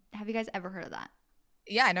you guys ever heard of that?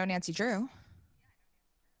 Yeah, I know Nancy Drew.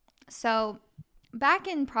 So back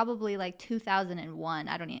in probably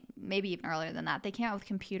 2001, maybe even earlier than that, they came out with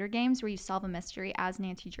computer games where you solve a mystery as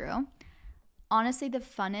Nancy Drew. Honestly, the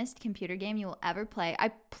funnest computer game you will ever play. I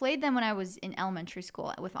played them when I was in elementary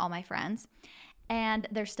school with all my friends. And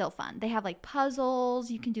they're still fun. They have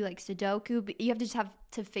puzzles. You can do Sudoku, but you have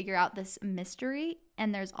to figure out this mystery.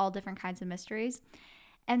 And there's all different kinds of mysteries.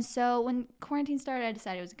 And so when quarantine started, I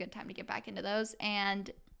decided it was a good time to get back into those.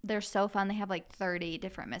 And they're so fun. They have 30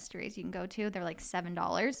 different mysteries you can go to. They're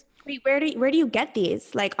 $7. Wait, where do you get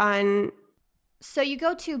these? On? So you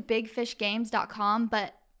go to bigfishgames.com,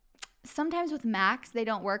 but sometimes with Macs they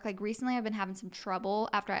don't work. Recently, I've been having some trouble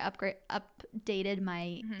after I updated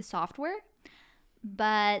my software.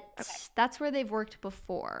 But that's where they've worked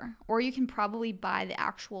before. Or you can probably buy the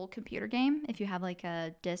actual computer game if you have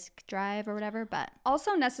a disk drive or whatever. But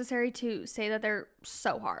also necessary to say that they're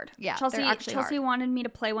so hard. Yeah, Chelsey actually hard. wanted me to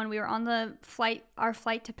play when we were on our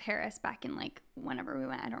flight to Paris back in whenever we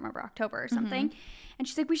went. I don't remember, October or something. Mm-hmm. And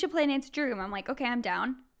she's like, we should play Nancy Drew. And I'm like, okay, I'm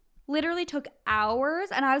down. Literally took hours,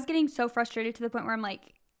 and I was getting so frustrated to the point where I'm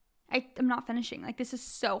like, I'm not finishing. This is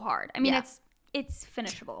so hard. I mean, it's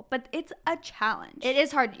finishable, but it's a challenge. It is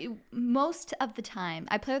hard. Most of the time,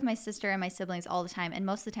 I play with my sister and my siblings all the time, and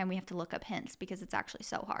most of the time we have to look up hints because it's actually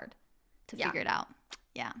so hard to figure it out.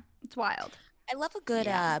 Yeah, it's wild. I love a good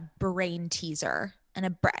brain teaser,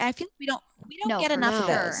 and I feel we don't get enough of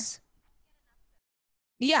those.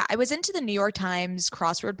 Yeah, I was into the New York Times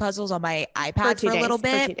crossword puzzles on my iPad for a little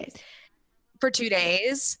bit. For 2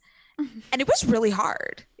 days. And it was really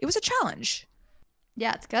hard. It was a challenge.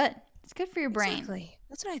 Yeah, it's good. It's good for your brain. Exactly.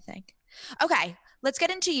 That's what I think. Okay, let's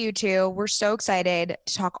get into you two. We're so excited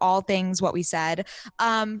to talk all things what we said.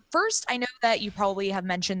 First, I know that you probably have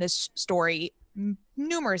mentioned this story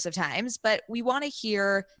numerous of times, but we want to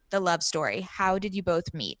hear the love story. How did you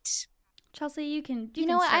both meet? Chelsey, you can. You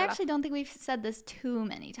know what? I actually don't think we've said this too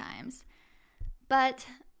many times. But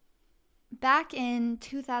back in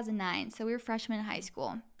 2009, so we were freshmen in high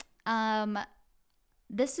school.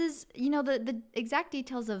 This is, the exact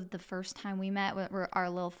details of the first time we met are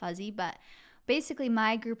a little fuzzy, but basically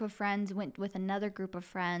my group of friends went with another group of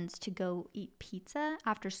friends to go eat pizza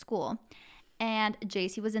after school. And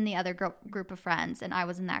Jaci was in the other group of friends, and I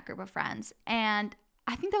was in that group of friends. And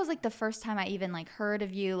I think that was like the first time I even like heard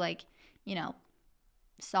of you, like,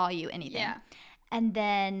 saw you, anything. Yeah. And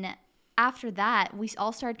then after that, we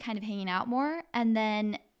all started kind of hanging out more. And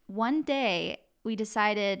then one day we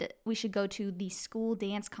decided we should go to the school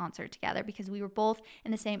dance concert together because we were both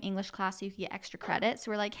in the same English class, so you could get extra credit.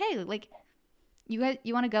 So we're like, hey, like, you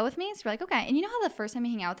want to go with me? So we're like, okay. And you know how the first time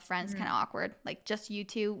you hang out with friends is kind of awkward? Like just you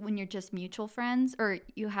two when you're just mutual friends, or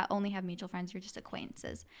you only have mutual friends, you're just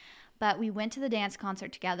acquaintances. But we went to the dance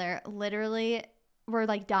concert together. Literally, we're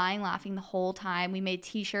like dying laughing the whole time. We made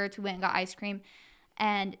t-shirts. We went and got ice cream.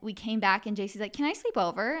 And we came back and Jaci's like, can I sleep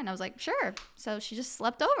over? And I was like, sure. So she just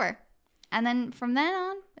slept over. And then from then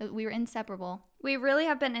on, we were inseparable. We really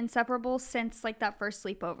have been inseparable since like that first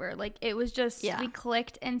sleepover. Like it was just, we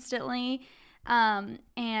clicked instantly.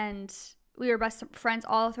 And we were best friends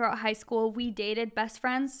all throughout high school. We dated best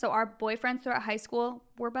friends. So our boyfriends throughout high school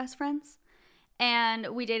were best friends. And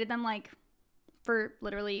we dated them like for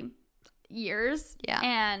literally years. Yeah.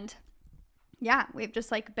 And yeah, we've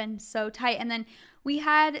just like been so tight. And then we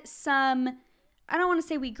had some, I don't want to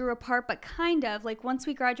say we grew apart, but kind of like once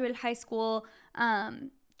we graduated high school,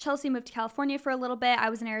 Chelsey moved to California for a little bit.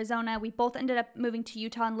 I was in Arizona. We both ended up moving to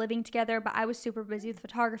Utah and living together, but I was super busy with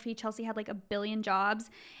photography. Chelsey had like a billion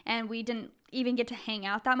jobs, and we didn't even get to hang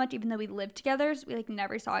out that much, even though we lived together. So we like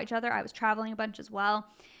never saw each other. I was traveling a bunch as well.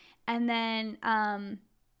 And then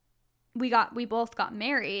we both got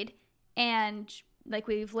married, and like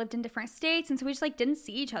we've lived in different states, and so we just like didn't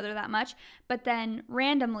see each other that much. But then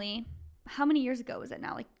randomly, how many years ago was it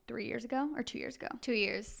now? Like 3 years ago or 2 years ago? 2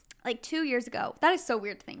 years. Like 2 years ago. That is so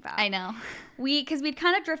weird to think about. I know. Because we'd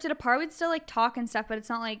kind of drifted apart. We'd still like talk and stuff, but it's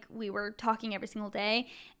not like we were talking every single day.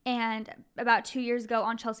 And about 2 years ago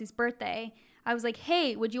on Chelsea's birthday, I was like,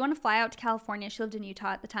 hey, would you want to fly out to California? She lived in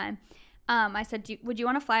Utah at the time. I said, would you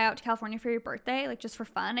want to fly out to California for your birthday? Like just for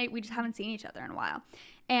fun? We just haven't seen each other in a while.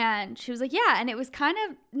 And she was like, yeah. And it was kind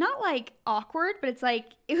of not like awkward, but it's like,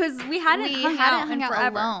 we hadn't hung out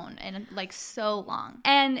forever. Alone in like so long.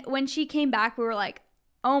 And when she came back, we were like,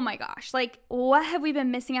 oh my gosh, like what have we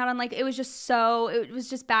been missing out on? Like it was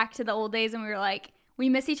just back to the old days, and we were like, we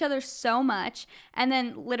miss each other so much. And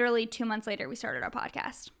then literally 2 months later, we started our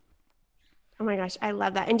podcast. Oh my gosh, I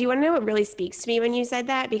love that. And do you want to know what really speaks to me when you said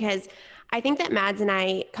that? Because I think that Mads and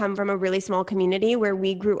I come from a really small community where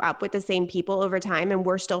we grew up with the same people over time, and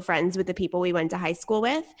we're still friends with the people we went to high school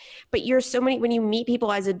with. But when you meet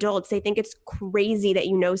people as adults, they think it's crazy that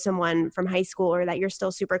you know someone from high school or that you're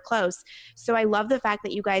still super close. So I love the fact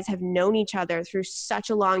that you guys have known each other through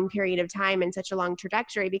such a long period of time and such a long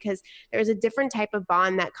trajectory, because there's a different type of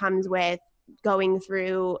bond that comes with going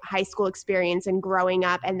through high school experience and growing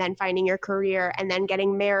up and then finding your career and then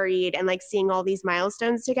getting married and like seeing all these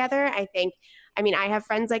milestones together. I have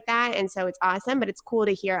friends like that, and so it's awesome, but it's cool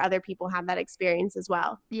to hear other people have that experience as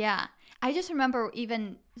well. Yeah. I just remember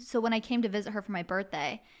when I came to visit her for my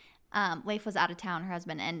birthday, Leif was out of town, her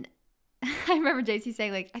husband, and I remember Jaci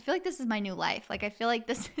saying, like, I feel like this is my new life. Like, I feel like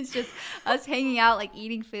this is just us hanging out, like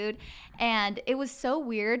eating food. And it was so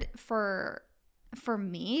weird for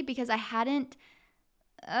me because I hadn't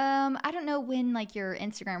I don't know when like your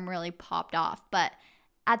Instagram really popped off, but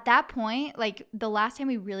at that point, like the last time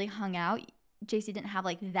we really hung out, Jaci didn't have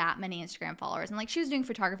like that many Instagram followers, and like she was doing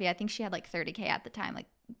photography. I think she had like 30K at the time, like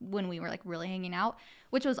when we were like really hanging out,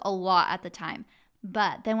 which was a lot at the time.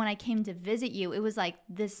 But then when I came to visit you, it was like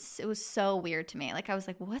this, it was so weird to me. Like I was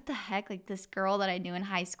like, what the heck? Like this girl that I knew in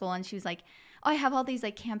high school, and she was like, oh, I have all these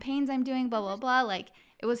like campaigns I'm doing, blah, blah, blah. Like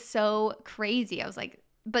it was so crazy. I was like,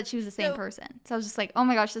 but she was the same person. So I was just like, oh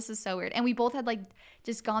my gosh, this is so weird. And we both had like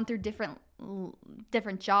just gone through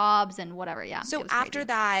different jobs and whatever. Yeah. So after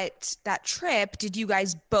that trip, did you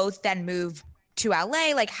guys both then move to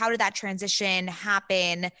LA? Like how did that transition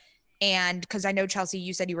happen? And because I know, Chelsey,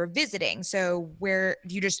 you said you were visiting. So where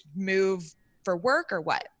do you just move for work or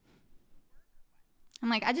what? I'm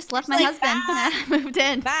like, I just left my husband and moved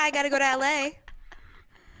in. Bye, I got to go to LA.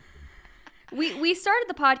 We started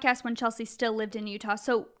the podcast when Chelsey still lived in Utah.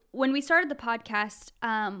 So when we started the podcast,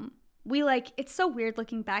 we like, it's so weird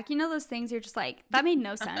looking back. You know those things you're just like, that made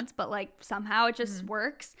no sense, but like somehow it just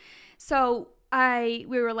works. So we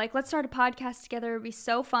were like, let's start a podcast together. It'd be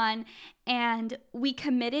so fun. And we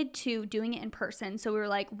committed to doing it in person. So we were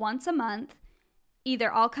like, once a month,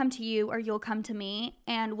 either I'll come to you or you'll come to me,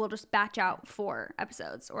 and we'll just batch out 4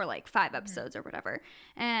 episodes or like 5 episodes or whatever.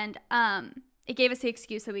 And it gave us the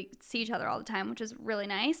excuse that we see each other all the time, which is really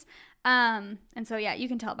nice. And so, yeah, you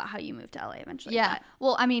can tell about how you moved to LA eventually. Yeah. But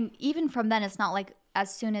Well, I mean, even from then, it's not like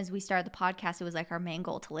as soon as we started the podcast, it was like our main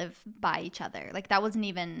goal to live by each other. Like that wasn't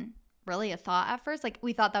even really a thought at first. Like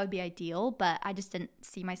we thought that would be ideal, but I just didn't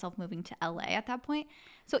see myself moving to LA at that point.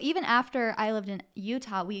 So even after I lived in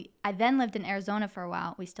Utah, I then lived in Arizona for a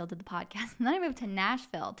while. We still did the podcast. And then I moved to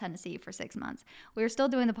Nashville, Tennessee for 6 months. We were still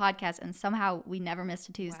doing the podcast, and somehow we never missed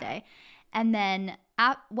a Tuesday. Wow. And then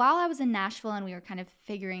while I was in Nashville and we were kind of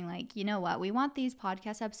figuring like, you know what, we want these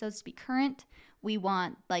podcast episodes to be current. We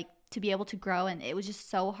want like to be able to grow. And it was just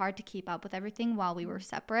so hard to keep up with everything while we were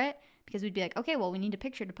separate, because we'd be like, okay, well, we need a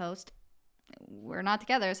picture to post. We're not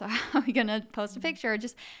together, so how are we going to post a picture?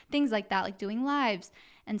 Just things like that, like doing lives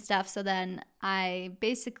and stuff. So then I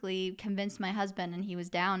basically convinced my husband, and he was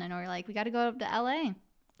down, and we were like, we got to go up to LA.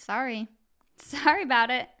 Sorry about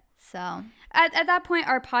it. So at that point,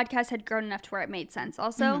 our podcast had grown enough to where it made sense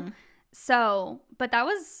also. So, but that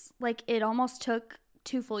was like, it almost took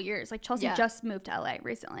 2 full years. Like Chelsey just moved to LA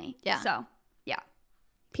recently. Yeah. So, yeah.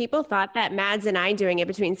 People thought that Mads and I doing it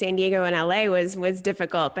between San Diego and LA was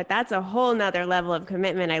difficult, but that's a whole nother level of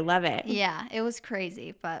commitment. I love it. Yeah, it was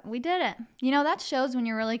crazy, but we did it. You know, that shows when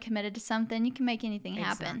you're really committed to something, you can make anything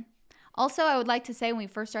happen. Also, I would like to say when we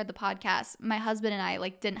first started the podcast, my husband and I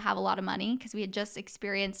like didn't have a lot of money because we had just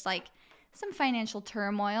experienced like some financial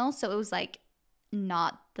turmoil. So it was like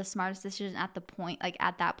not the smartest decision at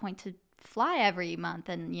that point to fly every month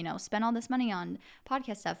and, you know, spend all this money on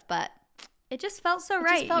podcast stuff. But it just felt so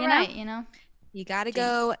right. Just felt right, you know? You gotta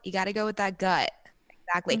go with that gut.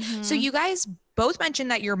 Exactly. So you guys both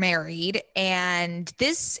mentioned that you're married, and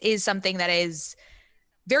this is something that is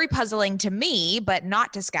very puzzling to me, but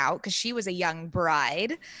not to Scout because she was a young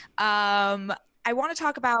bride. I want to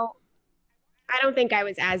talk about. I don't think I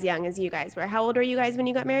was as young as you guys were. How old were you guys when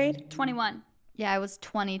you got married? 21. Yeah, I was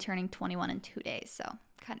 20, turning 21 in 2 days, so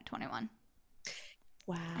kind of 21.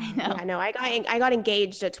 Wow. I know. Yeah, no, I got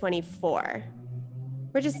engaged at 24,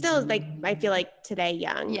 which is still like, I feel like today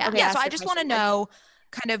young. Yeah. Okay, Yeah. So I just want to know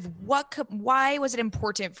kind of why was it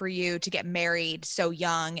important for you to get married so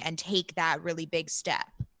young and take that really big step?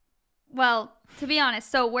 Well, to be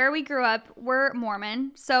honest, so where we grew up, we're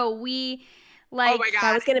Mormon. So we like. Oh my God.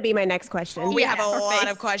 That was going to be my next question. We have a lot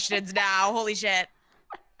of questions now. Holy shit.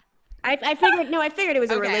 I figured it was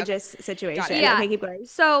a religious situation. Yeah. Okay, keep going.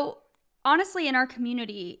 So honestly, in our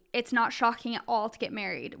community, it's not shocking at all to get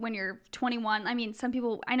married when you're 21. I mean,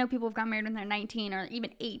 I know people have gotten married when they're 19 or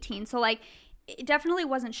even 18. So like, it definitely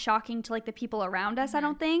wasn't shocking to like the people around us, I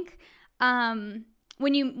don't think.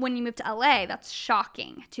 When you move to LA, that's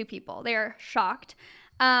shocking to people. They're shocked.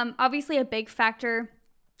 Obviously a big factor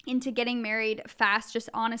into getting married fast, just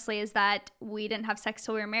honestly, is that we didn't have sex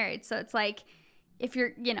till we were married. So it's like, if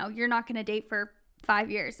you're not going to date for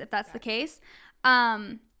 5 years, if that's the case.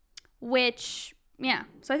 Which, yeah.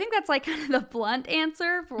 So I think that's like kind of the blunt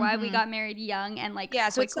answer for why we got married young and like quickly.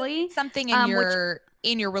 So it's like something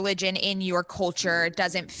in your religion, in your culture,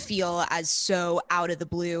 doesn't feel as so out of the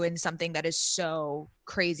blue and something that is so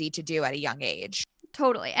crazy to do at a young age.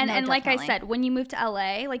 Totally. And No, and like I definitely. said, when you move to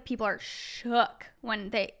LA, like people are shook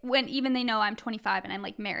when even they know I'm 25 and I'm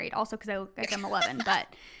like married, also because I look like I'm 11, but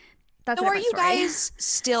that's So a are different you story. guys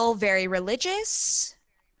still very religious,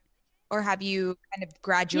 or have you kind of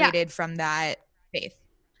graduated from that faith?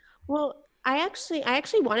 Well, I actually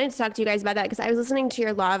wanted to talk to you guys about that because I was listening to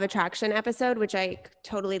your Law of Attraction episode, which I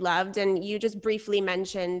totally loved. And you just briefly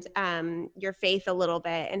mentioned your faith a little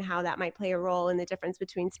bit and how that might play a role in the difference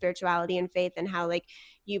between spirituality and faith, and how like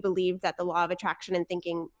you believe that the law of attraction and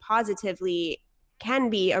thinking positively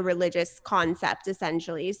can be a religious concept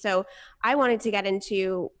essentially. So I wanted to get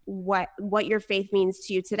into what your faith means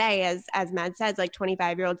to you today, as Mad says, like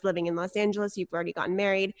 25-year-olds living in Los Angeles, you've already gotten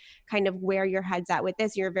married, kind of where your head's at with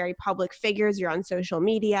this. You're very public figures, you're on social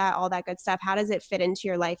media, all that good stuff. How does it fit into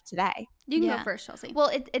your life today? You can Yeah. go first, Chelsey. Well,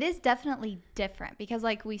 it is definitely different because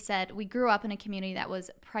like we said, we grew up in a community that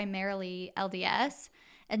was primarily LDS.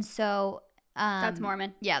 And so That's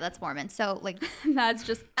Mormon. Yeah, that's Mormon. So like That's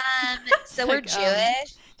just So we're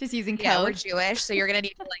Jewish. just using code. Yeah, we're Jewish. So you're gonna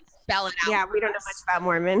need to like spell it out. Yeah, we don't know much about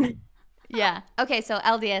Mormon. Yeah. Okay, so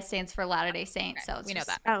LDS stands for Latter-day Saints. So it's we know just,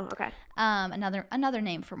 that. Oh, okay. another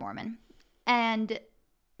name for Mormon. And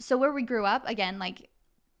so where we grew up, again, like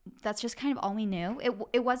that's just kind of all we knew.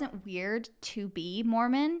 It wasn't weird to be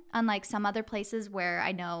Mormon, unlike some other places where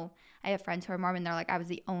I know I have friends who are Mormon. They're like, I was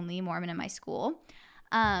the only Mormon in my school.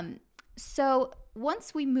 So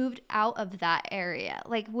once we moved out of that area,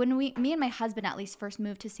 like when me and my husband at least first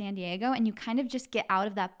moved to San Diego, and you kind of just get out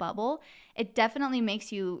of that bubble, it definitely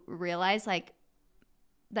makes you realize like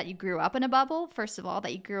that you grew up in a bubble, first of all,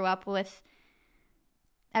 that you grew up with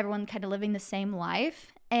everyone kind of living the same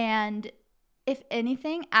life. And if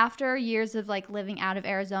anything, after years of like living out of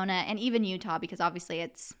Arizona and even Utah, because obviously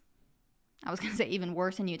it's, I was going to say even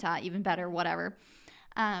worse in Utah, even better, whatever.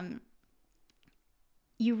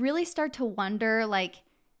 You really start to wonder like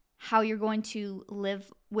how you're going to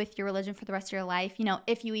live with your religion for the rest of your life, you know,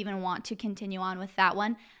 if you even want to continue on with that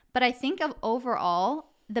one. But I think of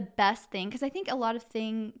overall the best thing, because I think a lot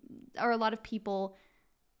of people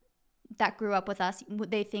that grew up with us,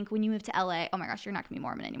 they think when you move to LA, oh my gosh, you're not gonna be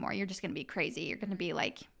Mormon anymore. You're just gonna be crazy. You're gonna be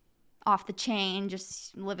like off the chain,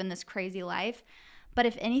 just living this crazy life. But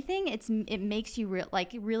if anything, it makes you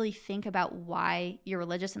really think about why you're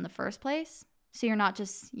religious in the first place. So you're not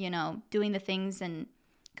just, you know, doing the things and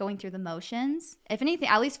going through the motions. If anything,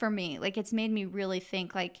 at least for me, like it's made me really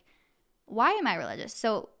think like, why am I religious?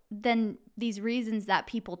 So then these reasons that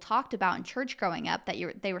people talked about in church growing up that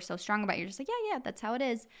they were so strong about, you're just like, yeah, that's how it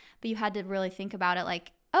is. But you had to really think about it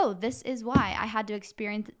like, oh, this is why I had to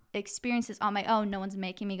experience this on my own. No one's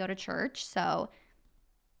making me go to church, so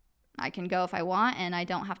I can go if I want, and I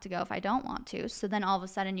don't have to go if I don't want to. So then all of a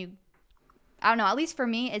sudden I don't know, at least for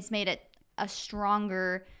me, it's made it a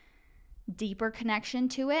stronger, deeper connection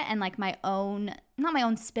to it, and like not my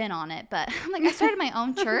own spin on it, but like I started my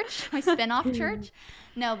own church, my spin-off church.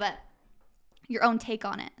 No, but your own take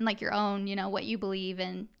on it, and like your own, you know, what you believe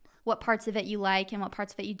and what parts of it you like and what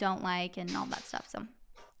parts of it you don't like and all that stuff. So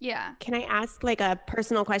yeah. Can I ask like a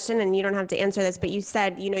personal question, and you don't have to answer this, but you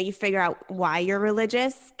said, you know, you figure out why you're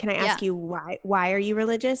religious. Can I ask you why are you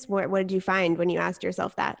religious? What did you find when you asked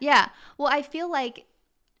yourself that? Yeah. Well, I feel like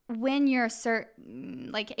when you're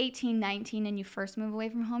like 18, 19 and you first move away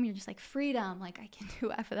from home, you're just like freedom, like I can do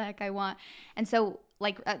whatever the heck I want. And so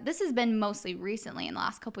like this has been mostly recently in the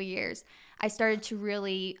last couple of years, I started to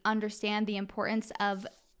really understand the importance of,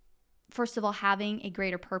 first of all, having a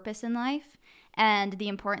greater purpose in life, and the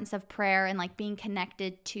importance of prayer and like being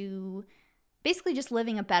connected to basically just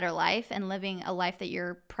living a better life and living a life that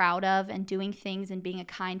you're proud of and doing things and being a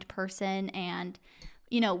kind person, and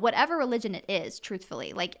you know, whatever religion it is,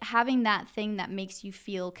 truthfully, like having that thing that makes you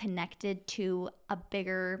feel connected to a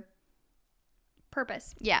bigger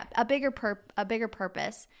purpose. Yeah, a bigger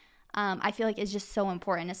purpose. I feel like is just so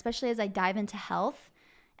important, especially as I dive into health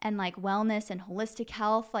and like wellness and holistic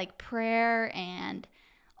health, like prayer and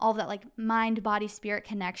all of that, like mind, body, spirit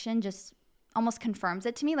connection just almost confirms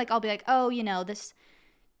it to me. Like I'll be like, oh, you know, this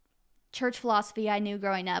church philosophy I knew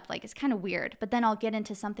growing up, like it's kind of weird. But then I'll get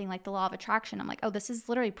into something like the law of attraction. I'm like, oh, this is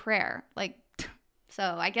literally prayer. Like,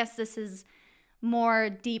 so I guess this is more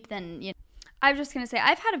deep than, you know. I was just going to say,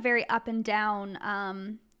 I've had a very up and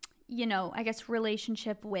down, you know, I guess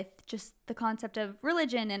relationship with just the concept of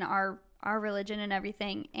religion and our religion and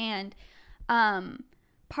everything. And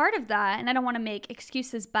part of that, and I don't want to make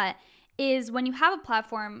excuses, but is when you have a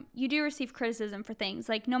platform, you do receive criticism for things,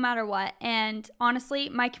 like no matter what. And honestly,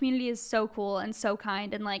 my community is so cool and so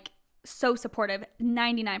kind and like so supportive.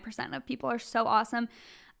 99% of people are so awesome.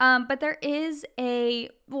 But there is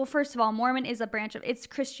well, first of all, Mormon is a branch of, it's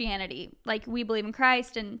Christianity. Like we believe in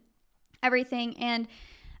Christ and everything. And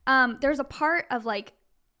there's a part of like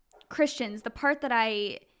Christians, the part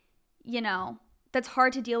that that's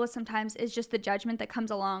hard to deal with sometimes is just the judgment that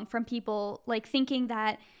comes along from people like thinking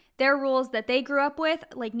that their rules that they grew up with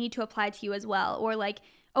like need to apply to you as well, or like,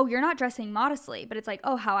 oh, you're not dressing modestly, but it's like,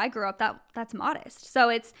 oh, how I grew up, that's modest. So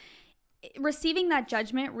it's receiving that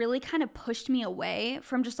judgment really kind of pushed me away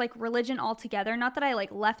from just like religion altogether. Not that I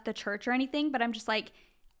like left the church or anything, but I'm just like,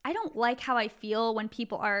 I don't like how I feel when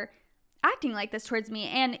people are acting like this towards me.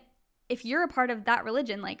 And if you're a part of that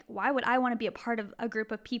religion, like why would I want to be a part of a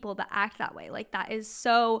group of people that act that way? Like that is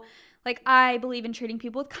so, like I believe in treating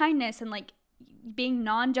people with kindness and like being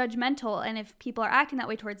non-judgmental, and if people are acting that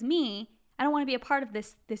way towards me, I don't want to be a part of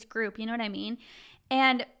this group, you know what I mean?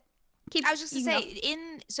 And I was just to say,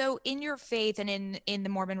 in your faith and in the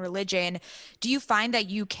Mormon religion, do you find that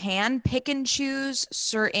you can pick and choose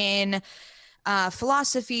certain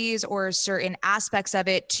philosophies or certain aspects of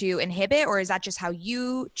it to inhibit, or is that just how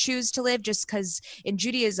you choose to live? Just because in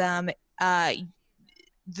Judaism,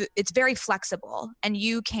 it's very flexible, and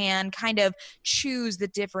you can kind of choose the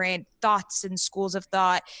different thoughts and schools of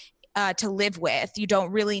thought to live with. You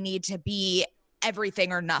don't really need to be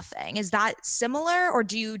everything or nothing. Is that similar, or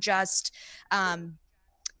do you just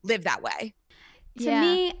live that way? To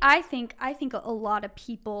me, I think a lot of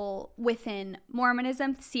people within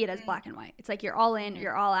Mormonism see it as black and white. It's like you're all in,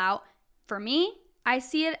 you're all out. for me, I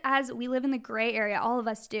see it as we live in the gray area. All of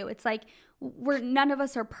us do. It's like none of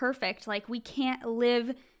us are perfect. Like we can't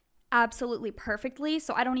live absolutely perfectly.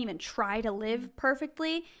 So I don't even try to live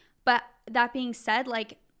perfectly. But that being said,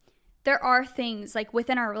 like there are things like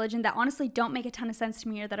within our religion that honestly don't make a ton of sense to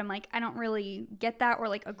me, or that I'm like, I don't really get that or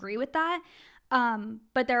like agree with that.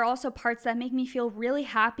 But there are also parts that make me feel really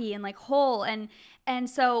happy and like whole. And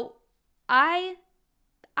so I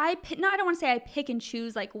don't want to say I pick and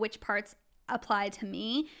choose like which parts apply to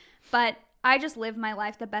me, but I just live my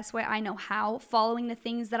life the best way I know how, following the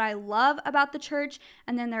things that I love about the church.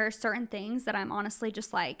 And then there are certain things that I'm honestly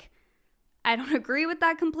just like, I don't agree with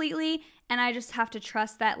that completely. And I just have to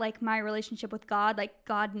trust that like my relationship with God, like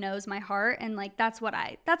God knows my heart. And like, that's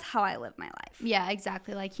how I live my life. Yeah,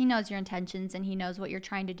 exactly. Like he knows your intentions and he knows what you're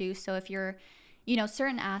trying to do. So if you're,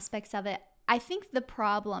 certain aspects of it, I think the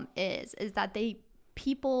problem is that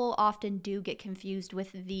people often do get confused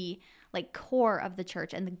with the like core of the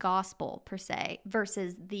church and the gospel per se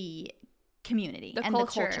versus the community and the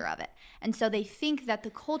culture of it. And so they think that the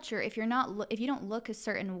culture, if you don't look a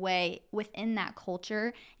certain way within that culture,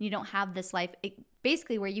 and you don't have this life,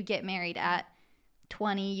 basically where you get married at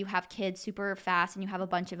 20, you have kids super fast and you have a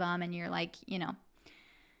bunch of them and you're like,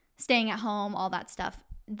 staying at home, all that stuff,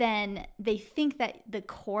 then they think that the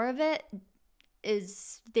core of it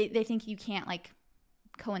is, they think you can't like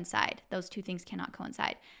coincide. Those two things cannot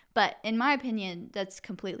coincide. But in my opinion, that's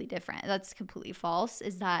completely different. That's completely false,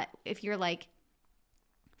 is that if you're like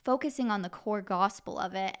focusing on the core gospel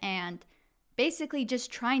of it and basically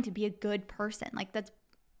just trying to be a good person, like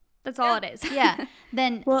that's all it is. Yeah.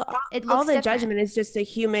 Then well, it looks all the different. judgment is just a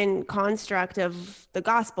human construct of the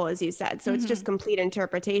gospel, as you said. So it's just complete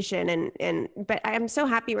interpretation. But I'm so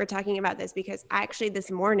happy we're talking about this, because actually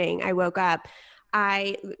this morning I woke up,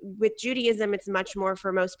 with Judaism, it's much more,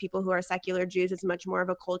 for most people who are secular Jews, it's much more of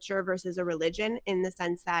a culture versus a religion, in the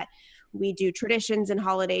sense that we do traditions and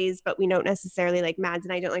holidays, but we don't necessarily, like Mads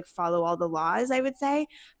and I don't like follow all the laws, I would say.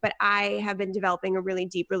 But I have been developing a really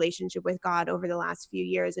deep relationship with God over the last few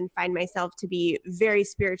years, and find myself to be very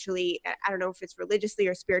spiritually, I don't know if it's religiously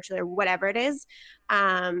or spiritually or whatever it is.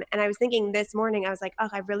 And I was thinking this morning, I was like, oh,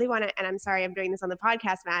 I really want to, and I'm sorry I'm doing this on the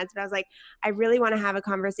podcast, Mads, but I was like, I really want to have a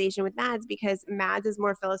conversation with Mads, because Mads is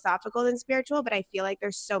more philosophical than spiritual, but I feel like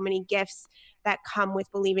there's so many gifts that come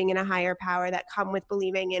with believing in a higher power, that come with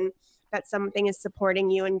believing in that something is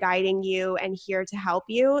supporting you and guiding you and here to help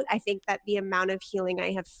you. I think that the amount of healing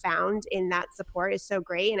I have found in that support is so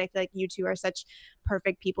great. And I feel like you two are such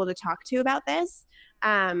perfect people to talk to about this.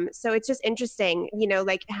 So it's just interesting,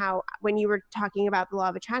 like how when you were talking about the law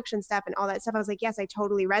of attraction stuff and all that stuff, I was like, yes, I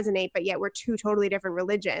totally resonate, but yet we're two totally different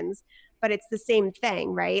religions, but it's the same thing,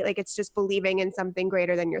 right? Like it's just believing in something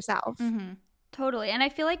greater than yourself. Mm-hmm. Totally. And I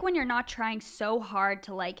feel like when you're not trying so hard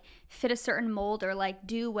to like fit a certain mold or like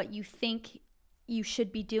do what you think you should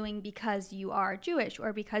be doing because you are Jewish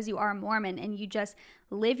or because you are Mormon, and you just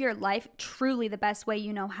live your life truly the best way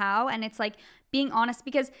you know how. And it's like being honest,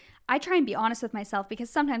 because I try and be honest with myself, because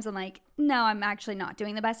sometimes I'm like, no, I'm actually not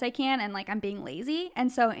doing the best I can, and like I'm being lazy. And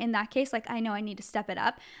so in that case, like I know I need to step it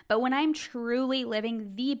up. But when I'm truly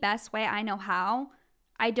living the best way I know how,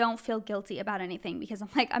 I don't feel guilty about anything, because I'm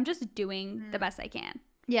like, I'm just doing the best I can.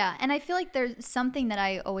 Yeah. And I feel like there's something that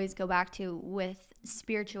I always go back to with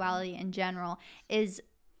spirituality in general, is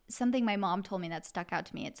something my mom told me that stuck out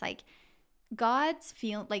to me. It's like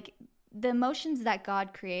the emotions that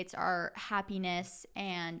God creates are happiness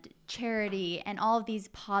and charity and all of these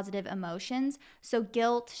positive emotions. So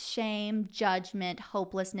guilt, shame, judgment,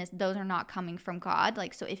 hopelessness, those are not coming from God.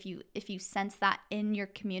 Like, so if you sense that in your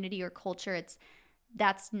community or culture,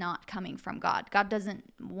 that's not coming from God. God doesn't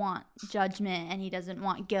want judgment, and he doesn't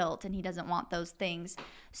want guilt, and he doesn't want those things.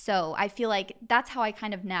 So I feel like that's how I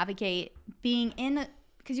kind of navigate being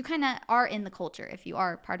because you kind of are in the culture. If you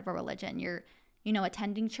are part of a religion, you're,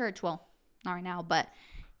 attending church. Well, not right now, but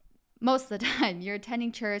most of the time you're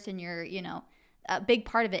attending church, and you're, a big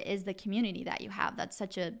part of it is the community that you have. That's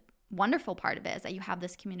such a wonderful part of it, is that you have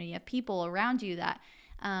this community of people around you that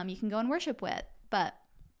you can go and worship with. But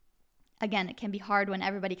again, it can be hard when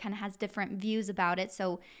everybody kind of has different views about it.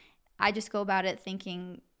 So I just go about it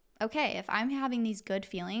thinking, okay, if I'm having these good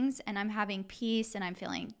feelings and I'm having peace and I'm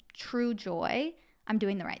feeling true joy, I'm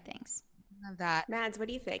doing the right things. Love that. Mads, what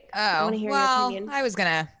do you think? Oh, I want to hear your opinion. I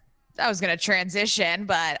was gonna transition,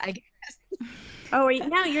 but I guess. Oh,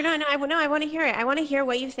 no, you're not. No, I want to hear it. I want to hear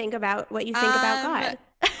what you think about God.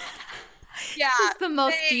 Yeah, It's the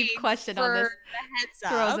most deep question on this.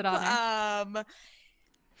 Throws it on her.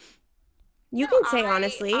 You can say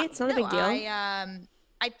honestly, it's not a big deal.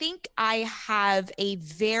 I think I have a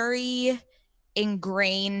very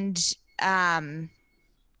ingrained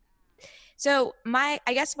so I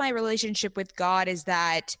guess my relationship with God is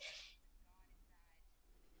that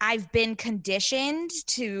I've been conditioned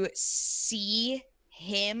to see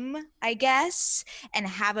him, I guess, and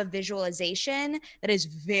have a visualization that is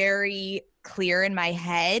very clear in my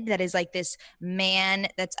head, that is like this man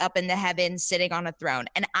that's up in the heavens sitting on a throne,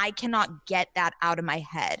 and I cannot get that out of my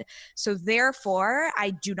head. So therefore, I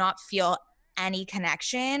do not feel any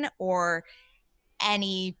connection or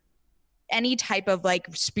any type of like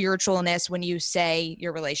spiritualness when you say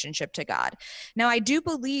your relationship to God. Now, I do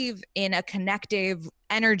believe in a connective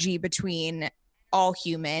energy between all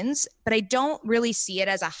humans, but I don't really see it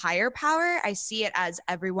as a higher power. I see it as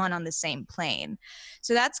everyone on the same plane.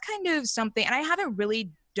 So that's kind of something, and I haven't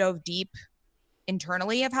really dove deep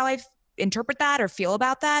internally of how I interpret that or feel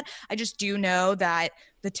about that. I just do know that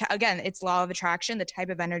again, it's law of attraction. The type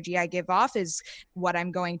of energy I give off is what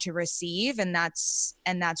I'm going to receive, and that's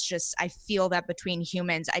just, I feel that between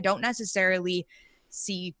humans. I don't necessarily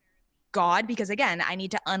see God, because again, I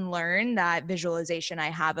need to unlearn that visualization I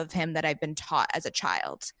have of him that I've been taught as a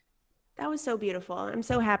child. That was so beautiful. I'm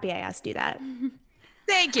so happy I asked you that.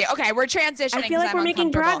 Thank you. Okay, we're transitioning. I feel like we're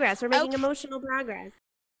making progress. We're making Okay. emotional progress.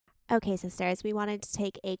 Okay, sisters, we wanted to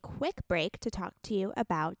take a quick break to talk to you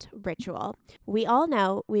about ritual. We all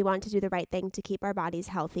know we want to do the right thing to keep our bodies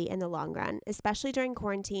healthy in the long run. Especially during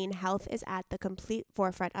quarantine, health is at the complete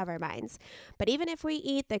forefront of our minds. But even if we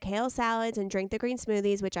eat the kale salads and drink the green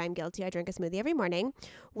smoothies, which I'm guilty, I drink a smoothie every morning,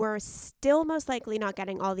 we're still most likely not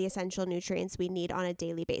getting all the essential nutrients we need on a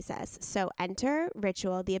daily basis. So enter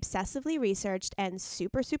Ritual, the obsessively researched and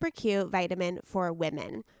super, super cute vitamin for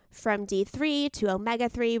women. From D3 to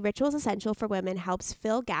omega-3, Ritual's Essential for Women helps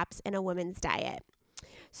fill gaps in a woman's diet.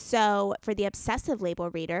 So for the obsessive label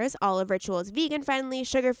readers, all of Ritual's vegan-friendly,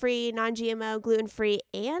 sugar-free, non-GMO, gluten-free,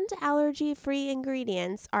 and allergy-free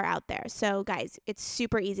ingredients are out there. So guys, it's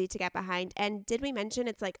super easy to get behind. And did we mention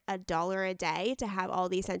it's like $1 a day to have all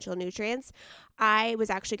the essential nutrients? I was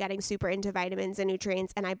actually getting super into vitamins and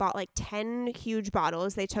nutrients, and I bought like 10 huge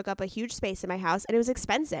bottles. They took up a huge space in my house, and it was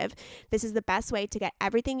expensive. This is the best way to get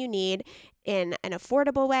everything you need in an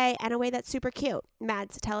affordable way and a way that's super cute.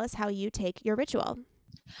 Mads, tell us how you take your Ritual.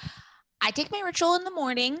 I take my Ritual in the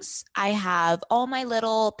mornings. I have all my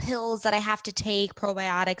little pills that I have to take,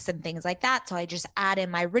 probiotics and things like that. So I just add in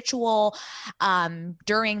my Ritual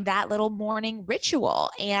during that little morning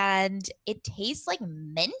ritual. And it tastes like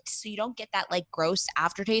mint. So you don't get that like gross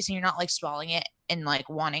aftertaste, and you're not like swallowing it and like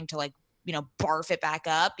wanting to like, you know, barf it back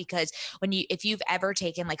up, because if you've ever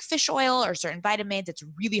taken like fish oil or certain vitamins, it's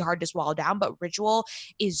really hard to swallow down. But Ritual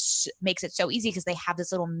makes it so easy because they have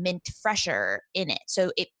this little mint fresher in it.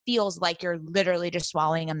 So it feels like you're literally just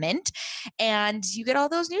swallowing a mint, and you get all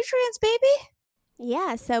those nutrients, baby.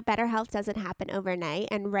 Yeah, so better health doesn't happen overnight.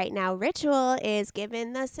 And right now, Ritual is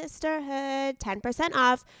giving the sisterhood 10%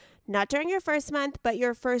 off. Not during your first month, but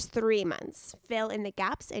your first 3 months. Fill in the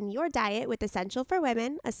gaps in your diet with Essential for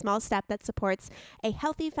Women, a small step that supports a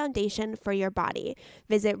healthy foundation for your body.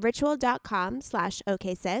 Visit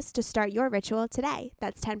ritual.com/oksis to start your Ritual today.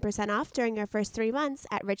 That's 10% off during your first 3 months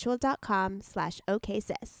at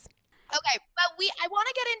ritual.com/oksis. Okay, but I want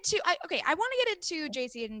to get into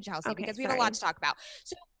Jaci and Chelsey, because we have a lot to talk about.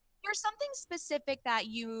 So there's something specific that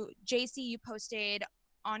Jaci, you posted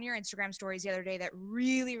on your Instagram stories the other day that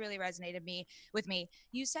really, really resonated with me.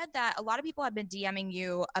 You said that a lot of people have been DMing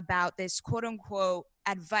you about this quote unquote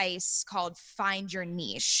advice called find your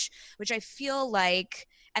niche, which I feel like,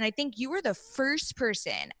 and I think you were the first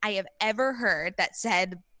person I have ever heard that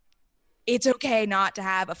said it's okay not to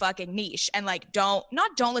have a fucking niche, and like don't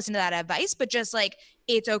listen to that advice, but just like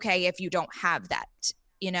it's okay if you don't have that,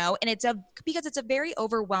 you know. And because it's a very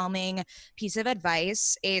overwhelming piece of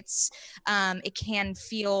advice. It can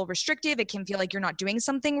feel restrictive. It can feel like you're not doing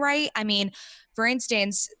something right. I mean, for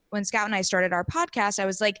instance, when Scout and I started our podcast, I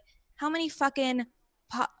was like, how many fucking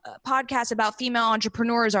podcasts about female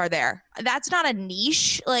entrepreneurs are there? That's not a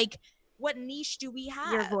niche. Like, what niche do we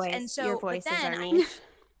have? Your voice. And so your voice is our then niche.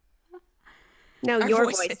 No, our your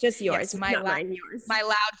voice, voice, just yours. Yes, not mine, yours. My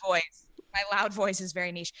loud voice. My loud voice is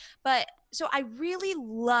very niche. But so I really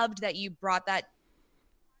loved that you brought that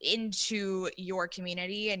into your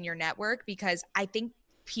community and your network, because I think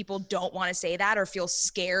people don't want to say that or feel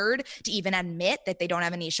scared to even admit that they don't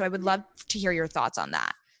have a niche. So I would love to hear your thoughts on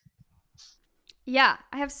that. Yeah,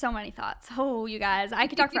 I have so many thoughts. Oh, you guys, I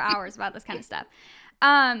could talk for hours about this kind of stuff.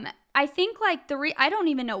 I think like I don't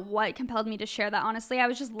even know what compelled me to share that. Honestly, I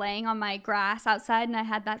was just laying on my grass outside and I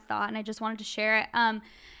had that thought and I just wanted to share it.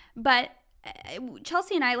 But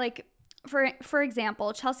Chelsey and I, like, for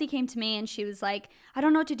example, Chelsey came to me and she was like, I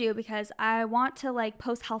don't know what to do because I want to like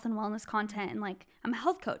post health and wellness content, and like I'm a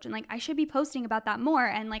health coach and like I should be posting about that more,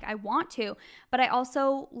 and like I want to, but I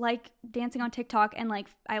also like dancing on TikTok, and like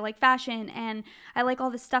I like fashion and I like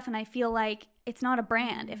all this stuff, and I feel like it's not a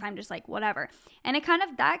brand if I'm just like whatever. And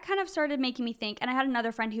that kind of started making me think. And I had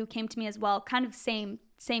another friend who came to me as well, kind of same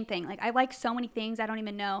thing. Like I like so many things I don't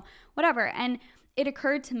even know, whatever. And it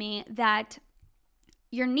occurred to me that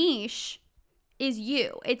your niche is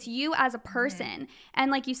you. It's you as a person.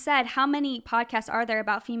 And like you said, how many podcasts are there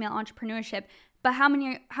about female entrepreneurship? But how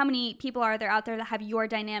many people are there out there that have your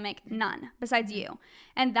dynamic? None, besides you.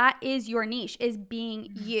 And that is your niche, is being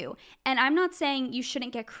you. And I'm not saying you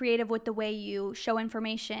shouldn't get creative with the way you show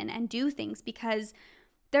information and do things, because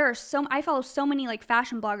I follow so many like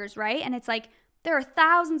fashion bloggers, right? And it's like, there are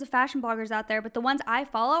thousands of fashion bloggers out there, but the ones I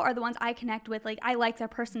follow are the ones I connect with. Like I like their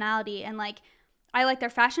personality, and like I like their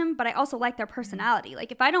fashion, but I also like their personality.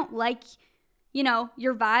 Like if I don't like, you know,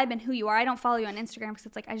 your vibe and who you are, I don't follow you on Instagram, because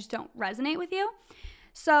it's like I just don't resonate with you.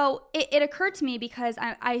 So it occurred to me because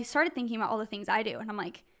I started thinking about all the things I do, and I'm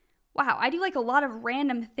like, wow, I do like a lot of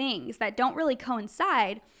random things that don't really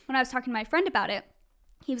coincide. When I was talking to my friend about it,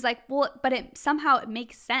 he was like, well, but somehow it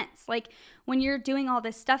makes sense. Like when you're doing all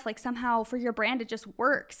this stuff, like somehow for your brand, it just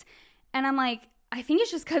works. And I'm like, I think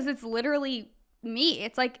it's just because it's literally me.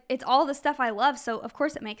 It's like, it's all the stuff I love. So of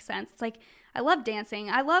course it makes sense. It's like, I love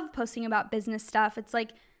dancing. I love posting about business stuff. It's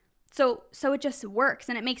like, so it just works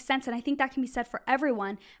and it makes sense. And I think that can be said for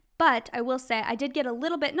everyone. But I will say I did get a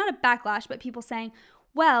little bit, not a backlash, but people saying,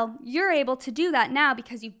 well, you're able to do that now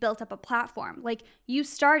because you've built up a platform. Like you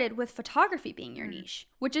started with photography being your niche,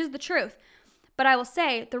 which is the truth. But I will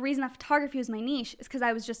say the reason that photography was my niche is because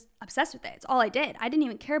I was just obsessed with it. It's all I did. I didn't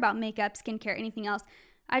even care about makeup, skincare, anything else.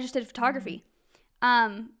 I just did photography.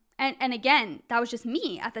 And again, that was just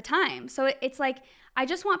me at the time. So it's like, I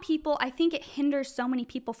just want people, I think it hinders so many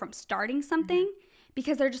people from starting something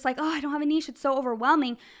because they're just like, oh, I don't have a niche. It's so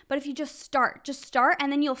overwhelming. But if you just start, and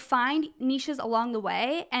then you'll find niches along the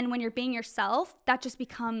way. And when you're being yourself, that just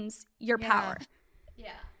becomes your power.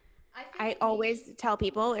 Yeah. I always tell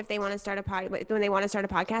people if they want to start when they want to start a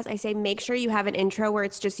podcast, I say, make sure you have an intro where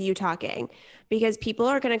it's just you talking, because people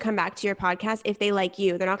are going to come back to your podcast if they like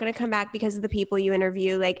you. They're not going to come back because of the people you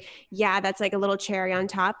interview. Like, yeah, that's like a little cherry on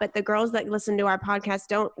top. But the girls that listen to our podcast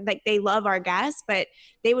they love our guests, but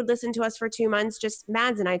they would listen to us for 2 months, just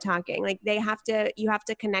Mads and I talking. Like you have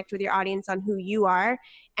to connect with your audience on who you are.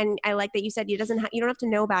 And I like that you said you don't have to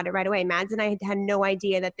know about it right away. Mads and I had no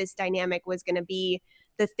idea that this dynamic was going to be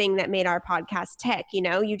the thing that made our podcast tick. You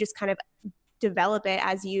know, you just kind of develop it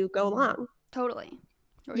as you go along. Totally.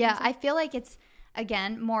 Yeah, I feel like it's,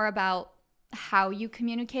 again, more about how you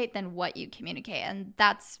communicate than what you communicate. And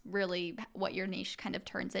that's really what your niche kind of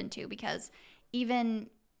turns into, because even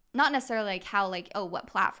not necessarily like how what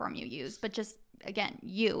platform you use, but just, again,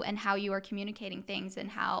 you and how you are communicating things,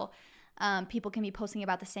 and how people can be posting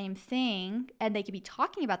about the same thing and they could be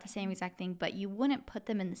talking about the same exact thing, but you wouldn't put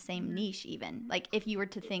them in the same niche even. Like if you were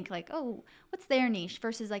to think like, oh, what's their niche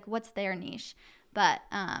versus like, what's their niche? But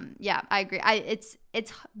yeah, I agree. It's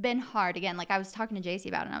been hard. Again, like I was talking to Jaci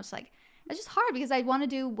about it, and I was like, it's just hard because I want to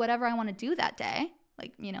do whatever I want to do that day.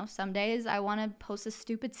 Like, you know, some days I want to post a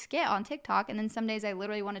stupid skit on TikTok, and then some days I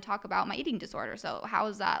literally want to talk about my eating disorder. So how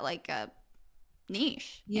is that like a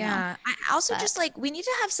niche? Yeah. I also just like, we need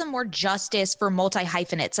to have some more justice for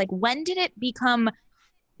multi-hyphenates. Like when did it become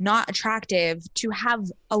not attractive to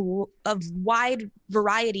have a wide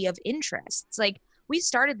variety of interests? Like we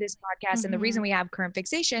started this podcast and the reason we have Current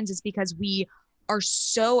Fixations is because we are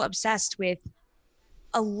so obsessed with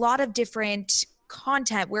a lot of different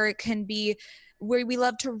content where we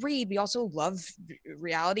love to read. We also love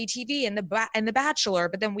reality TV and The Bachelor,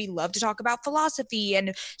 but then we love to talk about philosophy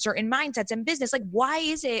and certain mindsets and business. Like,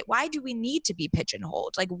 why do we need to be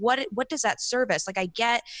pigeonholed? Like, what does that serve us? Like, I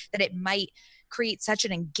get that it might create such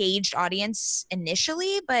an engaged audience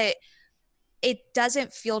initially, but it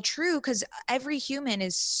doesn't feel true because every human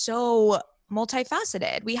is so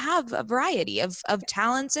multifaceted. We have a variety of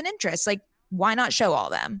talents and interests. Like, why not show all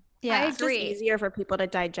them? Yeah, It's just easier for people to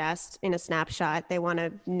digest in a snapshot. They want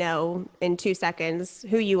to know in 2 seconds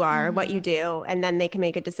who you are, what you do, and then they can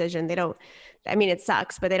make a decision. It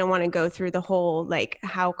sucks, but they don't want to go through the whole, like,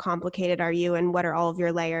 how complicated are you and what are all of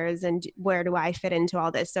your layers and where do I fit into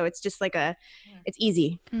all this? So it's just like it's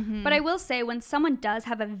easy. But I will say when someone does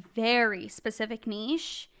have a very specific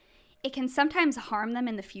niche, it can sometimes harm them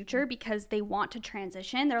in the future because they want to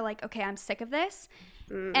transition. They're like, okay, I'm sick of this.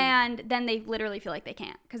 And then they literally feel like they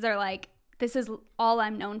can't because they're like, this is all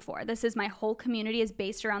I'm known for. This is my whole community is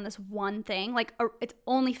based around this one thing. Like it's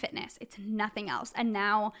only fitness. It's nothing else. And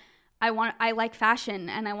now I like fashion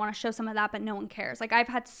and I want to show some of that, but no one cares. Like I've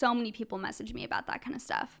had so many people message me about that kind of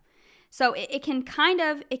stuff. So it can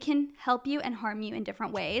help you and harm you in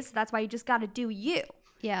different ways. That's why you just got to do you.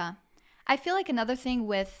 Yeah. I feel like another thing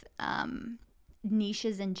with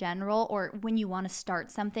niches in general, or when you want to start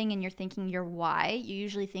something and you're thinking your why, you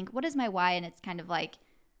usually think, what is my why? And it's kind of like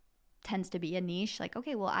tends to be a niche. Like,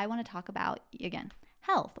 okay, well, I want to talk about, again,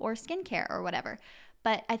 health or skincare or whatever.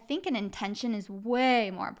 But I think an intention is way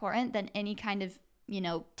more important than any kind of,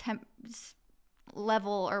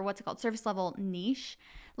 level or what's it called, surface level niche.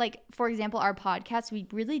 Like, for example, our podcast, we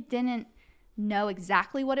really didn't know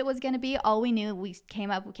exactly what it was going to be. All we knew, we came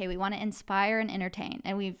up, okay, we want to inspire and entertain.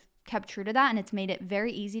 And we've kept true to that. And it's made it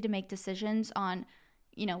very easy to make decisions on,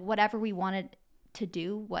 whatever we wanted to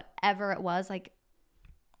do, whatever it was, like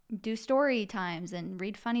do story times and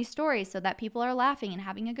read funny stories so that people are laughing and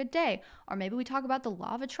having a good day. Or maybe we talk about the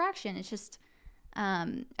law of attraction. It's just,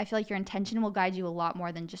 I feel like your intention will guide you a lot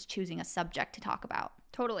more than just choosing a subject to talk about.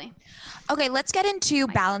 Totally. Okay, let's get into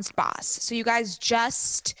Balanced Boss. So you guys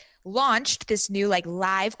just launched this new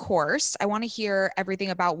live course. I want to hear everything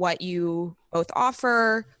about what you both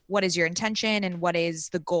offer, what is your intention, and what is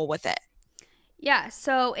the goal with it. Yeah,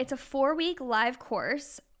 so it's a 4-week live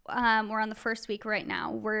course. We're on the first week right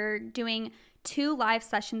now. We're doing 2 live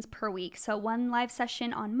sessions per week. So 1 live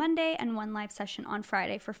session on Monday and 1 live session on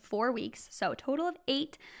Friday for 4 weeks. So a total of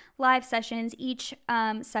 8 live sessions. Each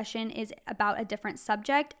session is about a different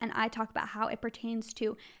subject, and I talk about how it pertains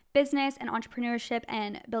to business and entrepreneurship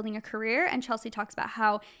and building a career, and Chelsey talks about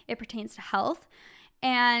how it pertains to health.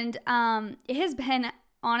 And it has been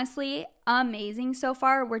honestly amazing so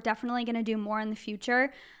far. We're definitely going to do more in the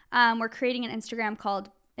future. We're creating an Instagram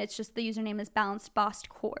called, it's just the username is Balanced Boss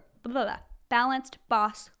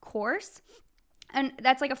Course. And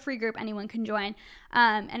that's like a free group anyone can join.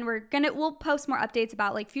 And we'll post more updates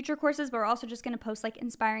about future courses, but we're also just going to post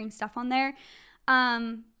inspiring stuff on there.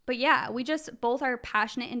 But yeah, we just both are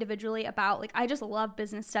passionate individually about I just love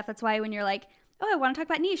business stuff. That's why when you're like, oh, I want to talk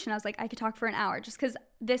about niche, and I was like, I could talk for an hour just because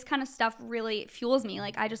this kind of stuff really fuels me.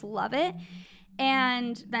 I just love it.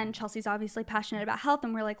 And then Chelsey's obviously passionate about health,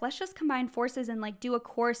 and we're like, let's just combine forces and do a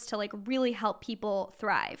course to really help people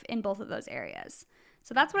thrive in both of those areas.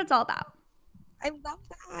 So that's what it's all about. I love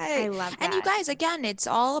that. And you guys, again, it's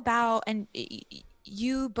all about, and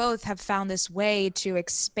you both have found this way to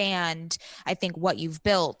expand, I think, what you've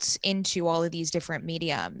built into all of these different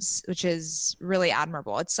mediums, which is really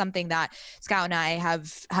admirable. It's something that Scout and I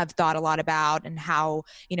have thought a lot about, and how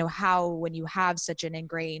when you have such an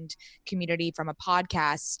ingrained community from a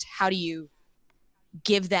podcast, how do you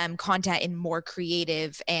give them content in more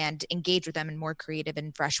creative and engage with them in more creative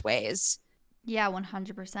and fresh ways? Yeah,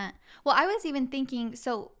 100%. Well, I was even thinking,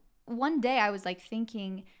 so one day I was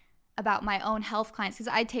thinking about my own health clients,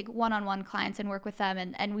 because I take one-on-one clients and work with them,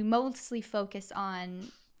 and we mostly focus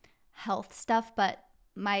on health stuff, but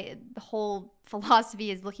the whole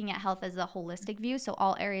philosophy is looking at health as a holistic view, so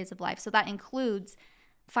all areas of life. So that includes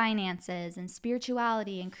finances and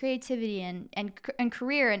spirituality and creativity and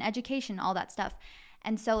career and education, all that stuff.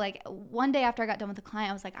 And so one day after I got done with the client,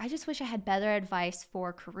 I was like, I just wish I had better advice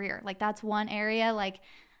for career. That's one area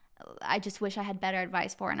I just wish I had better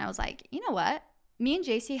advice for. And I was like, you know what? Me and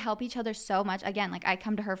Jaci help each other so much. Again, I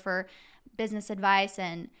come to her for business advice.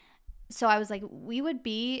 And so I was like, we would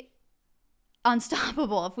be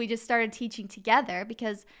unstoppable if we just started teaching together,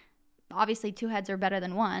 because obviously 2 heads are better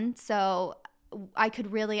than 1. So I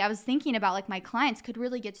was thinking about my clients could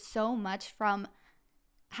really get so much from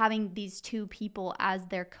having these 2 people as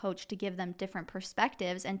their coach to give them different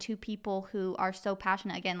perspectives, and 2 people who are so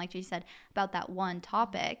passionate, again, like you said, about that one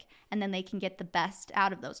topic, and then they can get the best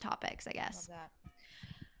out of those topics, I guess. Love that.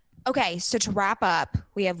 Okay, so to wrap up,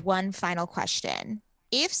 we have one final question.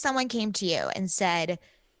 If someone came to you and said,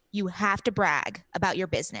 you have to brag about your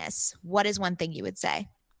business, what is one thing you would say?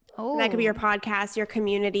 Oh, that could be your podcast, your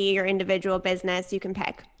community, your individual business. You can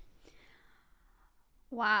pick.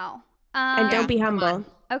 Wow. And don't be humble.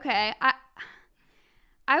 Okay.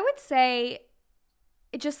 I would say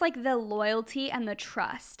just the loyalty and the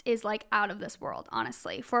trust is out of this world,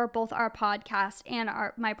 honestly, for both our podcast and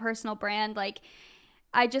my personal brand.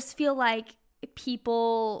 I just feel like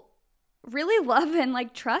people really love and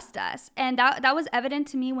trust us. And that was evident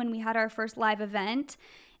to me when we had our first live event,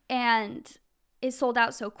 and it sold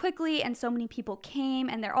out so quickly, and so many people came,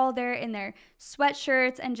 and they're all there in their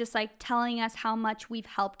sweatshirts and just telling us how much we've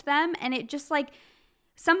helped them. And it just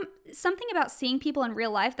something about seeing people in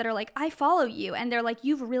real life that are I follow you, and they're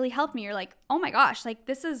you've really helped me. You're oh my gosh,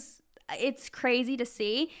 this is it's crazy to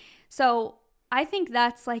see. So I think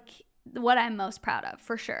that's like what I'm most proud of,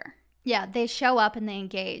 for sure. Yeah, they show up and they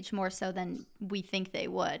engage more so than we think they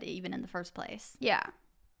would, even in the first place. Yeah.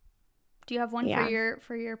 Do you have one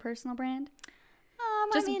for your personal brand?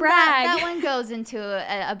 Just brag. That one goes into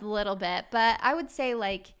a little bit, but I would say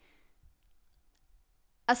like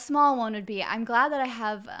a small one would be, I'm glad that I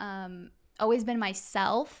have always been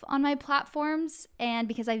myself on my platforms, and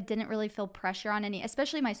because I didn't really feel pressure on any,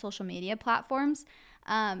 especially my social media platforms.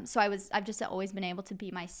 So I've just always been able to be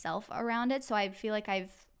myself around it. So I feel like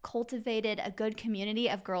I've cultivated a good community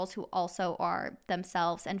of girls who also are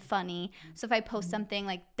themselves and funny. So if I post something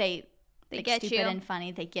like they get stupid and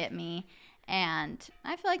funny, they get me. And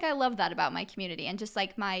I feel like I love that about my community and just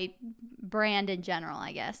like my brand in general,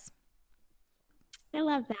 I guess. I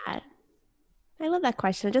love that. I love that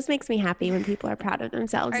question. It just makes me happy when people are proud of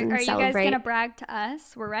themselves and are you celebrate. guys going to brag to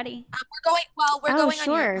us? We're ready. We're going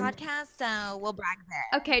sure. on your podcast, so we'll brag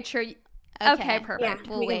there. Okay, true. Okay, perfect.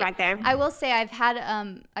 Yeah, we can brag there. I will say I've had,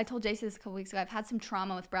 I told Jaci this a couple weeks ago, I've had some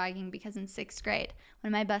trauma with bragging because in 6th grade, one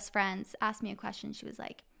of my best friends asked me a question. She was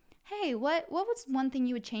like, hey, what was one thing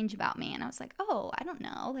you would change about me? And I was like, oh, I don't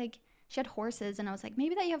know. Like, she had horses, and I was like,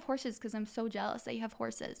 maybe that you have horses because I'm so jealous that you have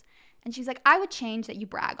horses. And she's like, I would change that you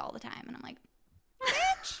brag all the time. And I'm like,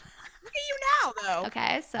 bitch, look at you now, though.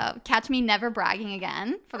 Okay, so catch me never bragging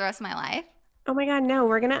again for the rest of my life. Oh my God, no,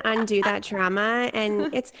 we're going to undo that trauma.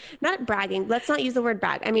 And it's not bragging. Let's not use the word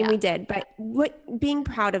brag. I mean, we did, but being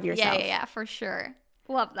proud of yourself. Yeah, for sure.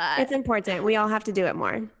 Love that. It's important. We all have to do it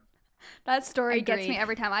more. That story gets me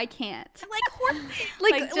every time. I can't. I'm like,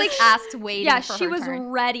 horses. Like asked waiting for her she was turn.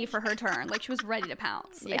 ready for her turn. Like, she was ready to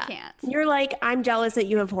pounce. Yeah. I can't. You're like, I'm jealous that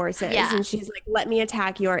you have horses. Yeah. And she's like, let me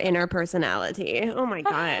attack your inner personality. Oh my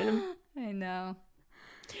God. I know.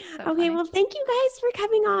 So Okay, funny. well, thank you guys for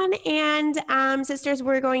coming on. And sisters,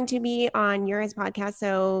 we're going to be on Yura's podcast,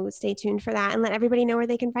 so stay tuned for that and let everybody know where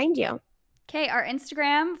they can find you. Okay, our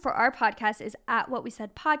Instagram for our podcast is at What We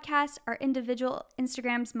Said Podcast. Our individual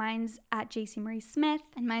Instagrams, mine's at Jaci Marie Smith.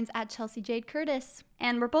 And mine's at Chelsey Jade Curtis.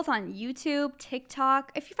 And we're both on YouTube,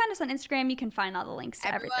 TikTok. If you find us on Instagram, you can find all the links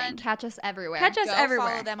to everything. Catch us everywhere. Go everywhere.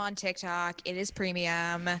 Follow them on TikTok. It is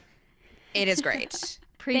premium. It is great.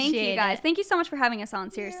 Thank you guys. Thank you so much for having us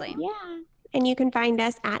on, seriously. Yeah. And you can find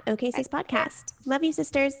us at OK Sis Podcast. Love you,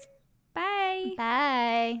 sisters. Bye.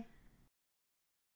 Bye.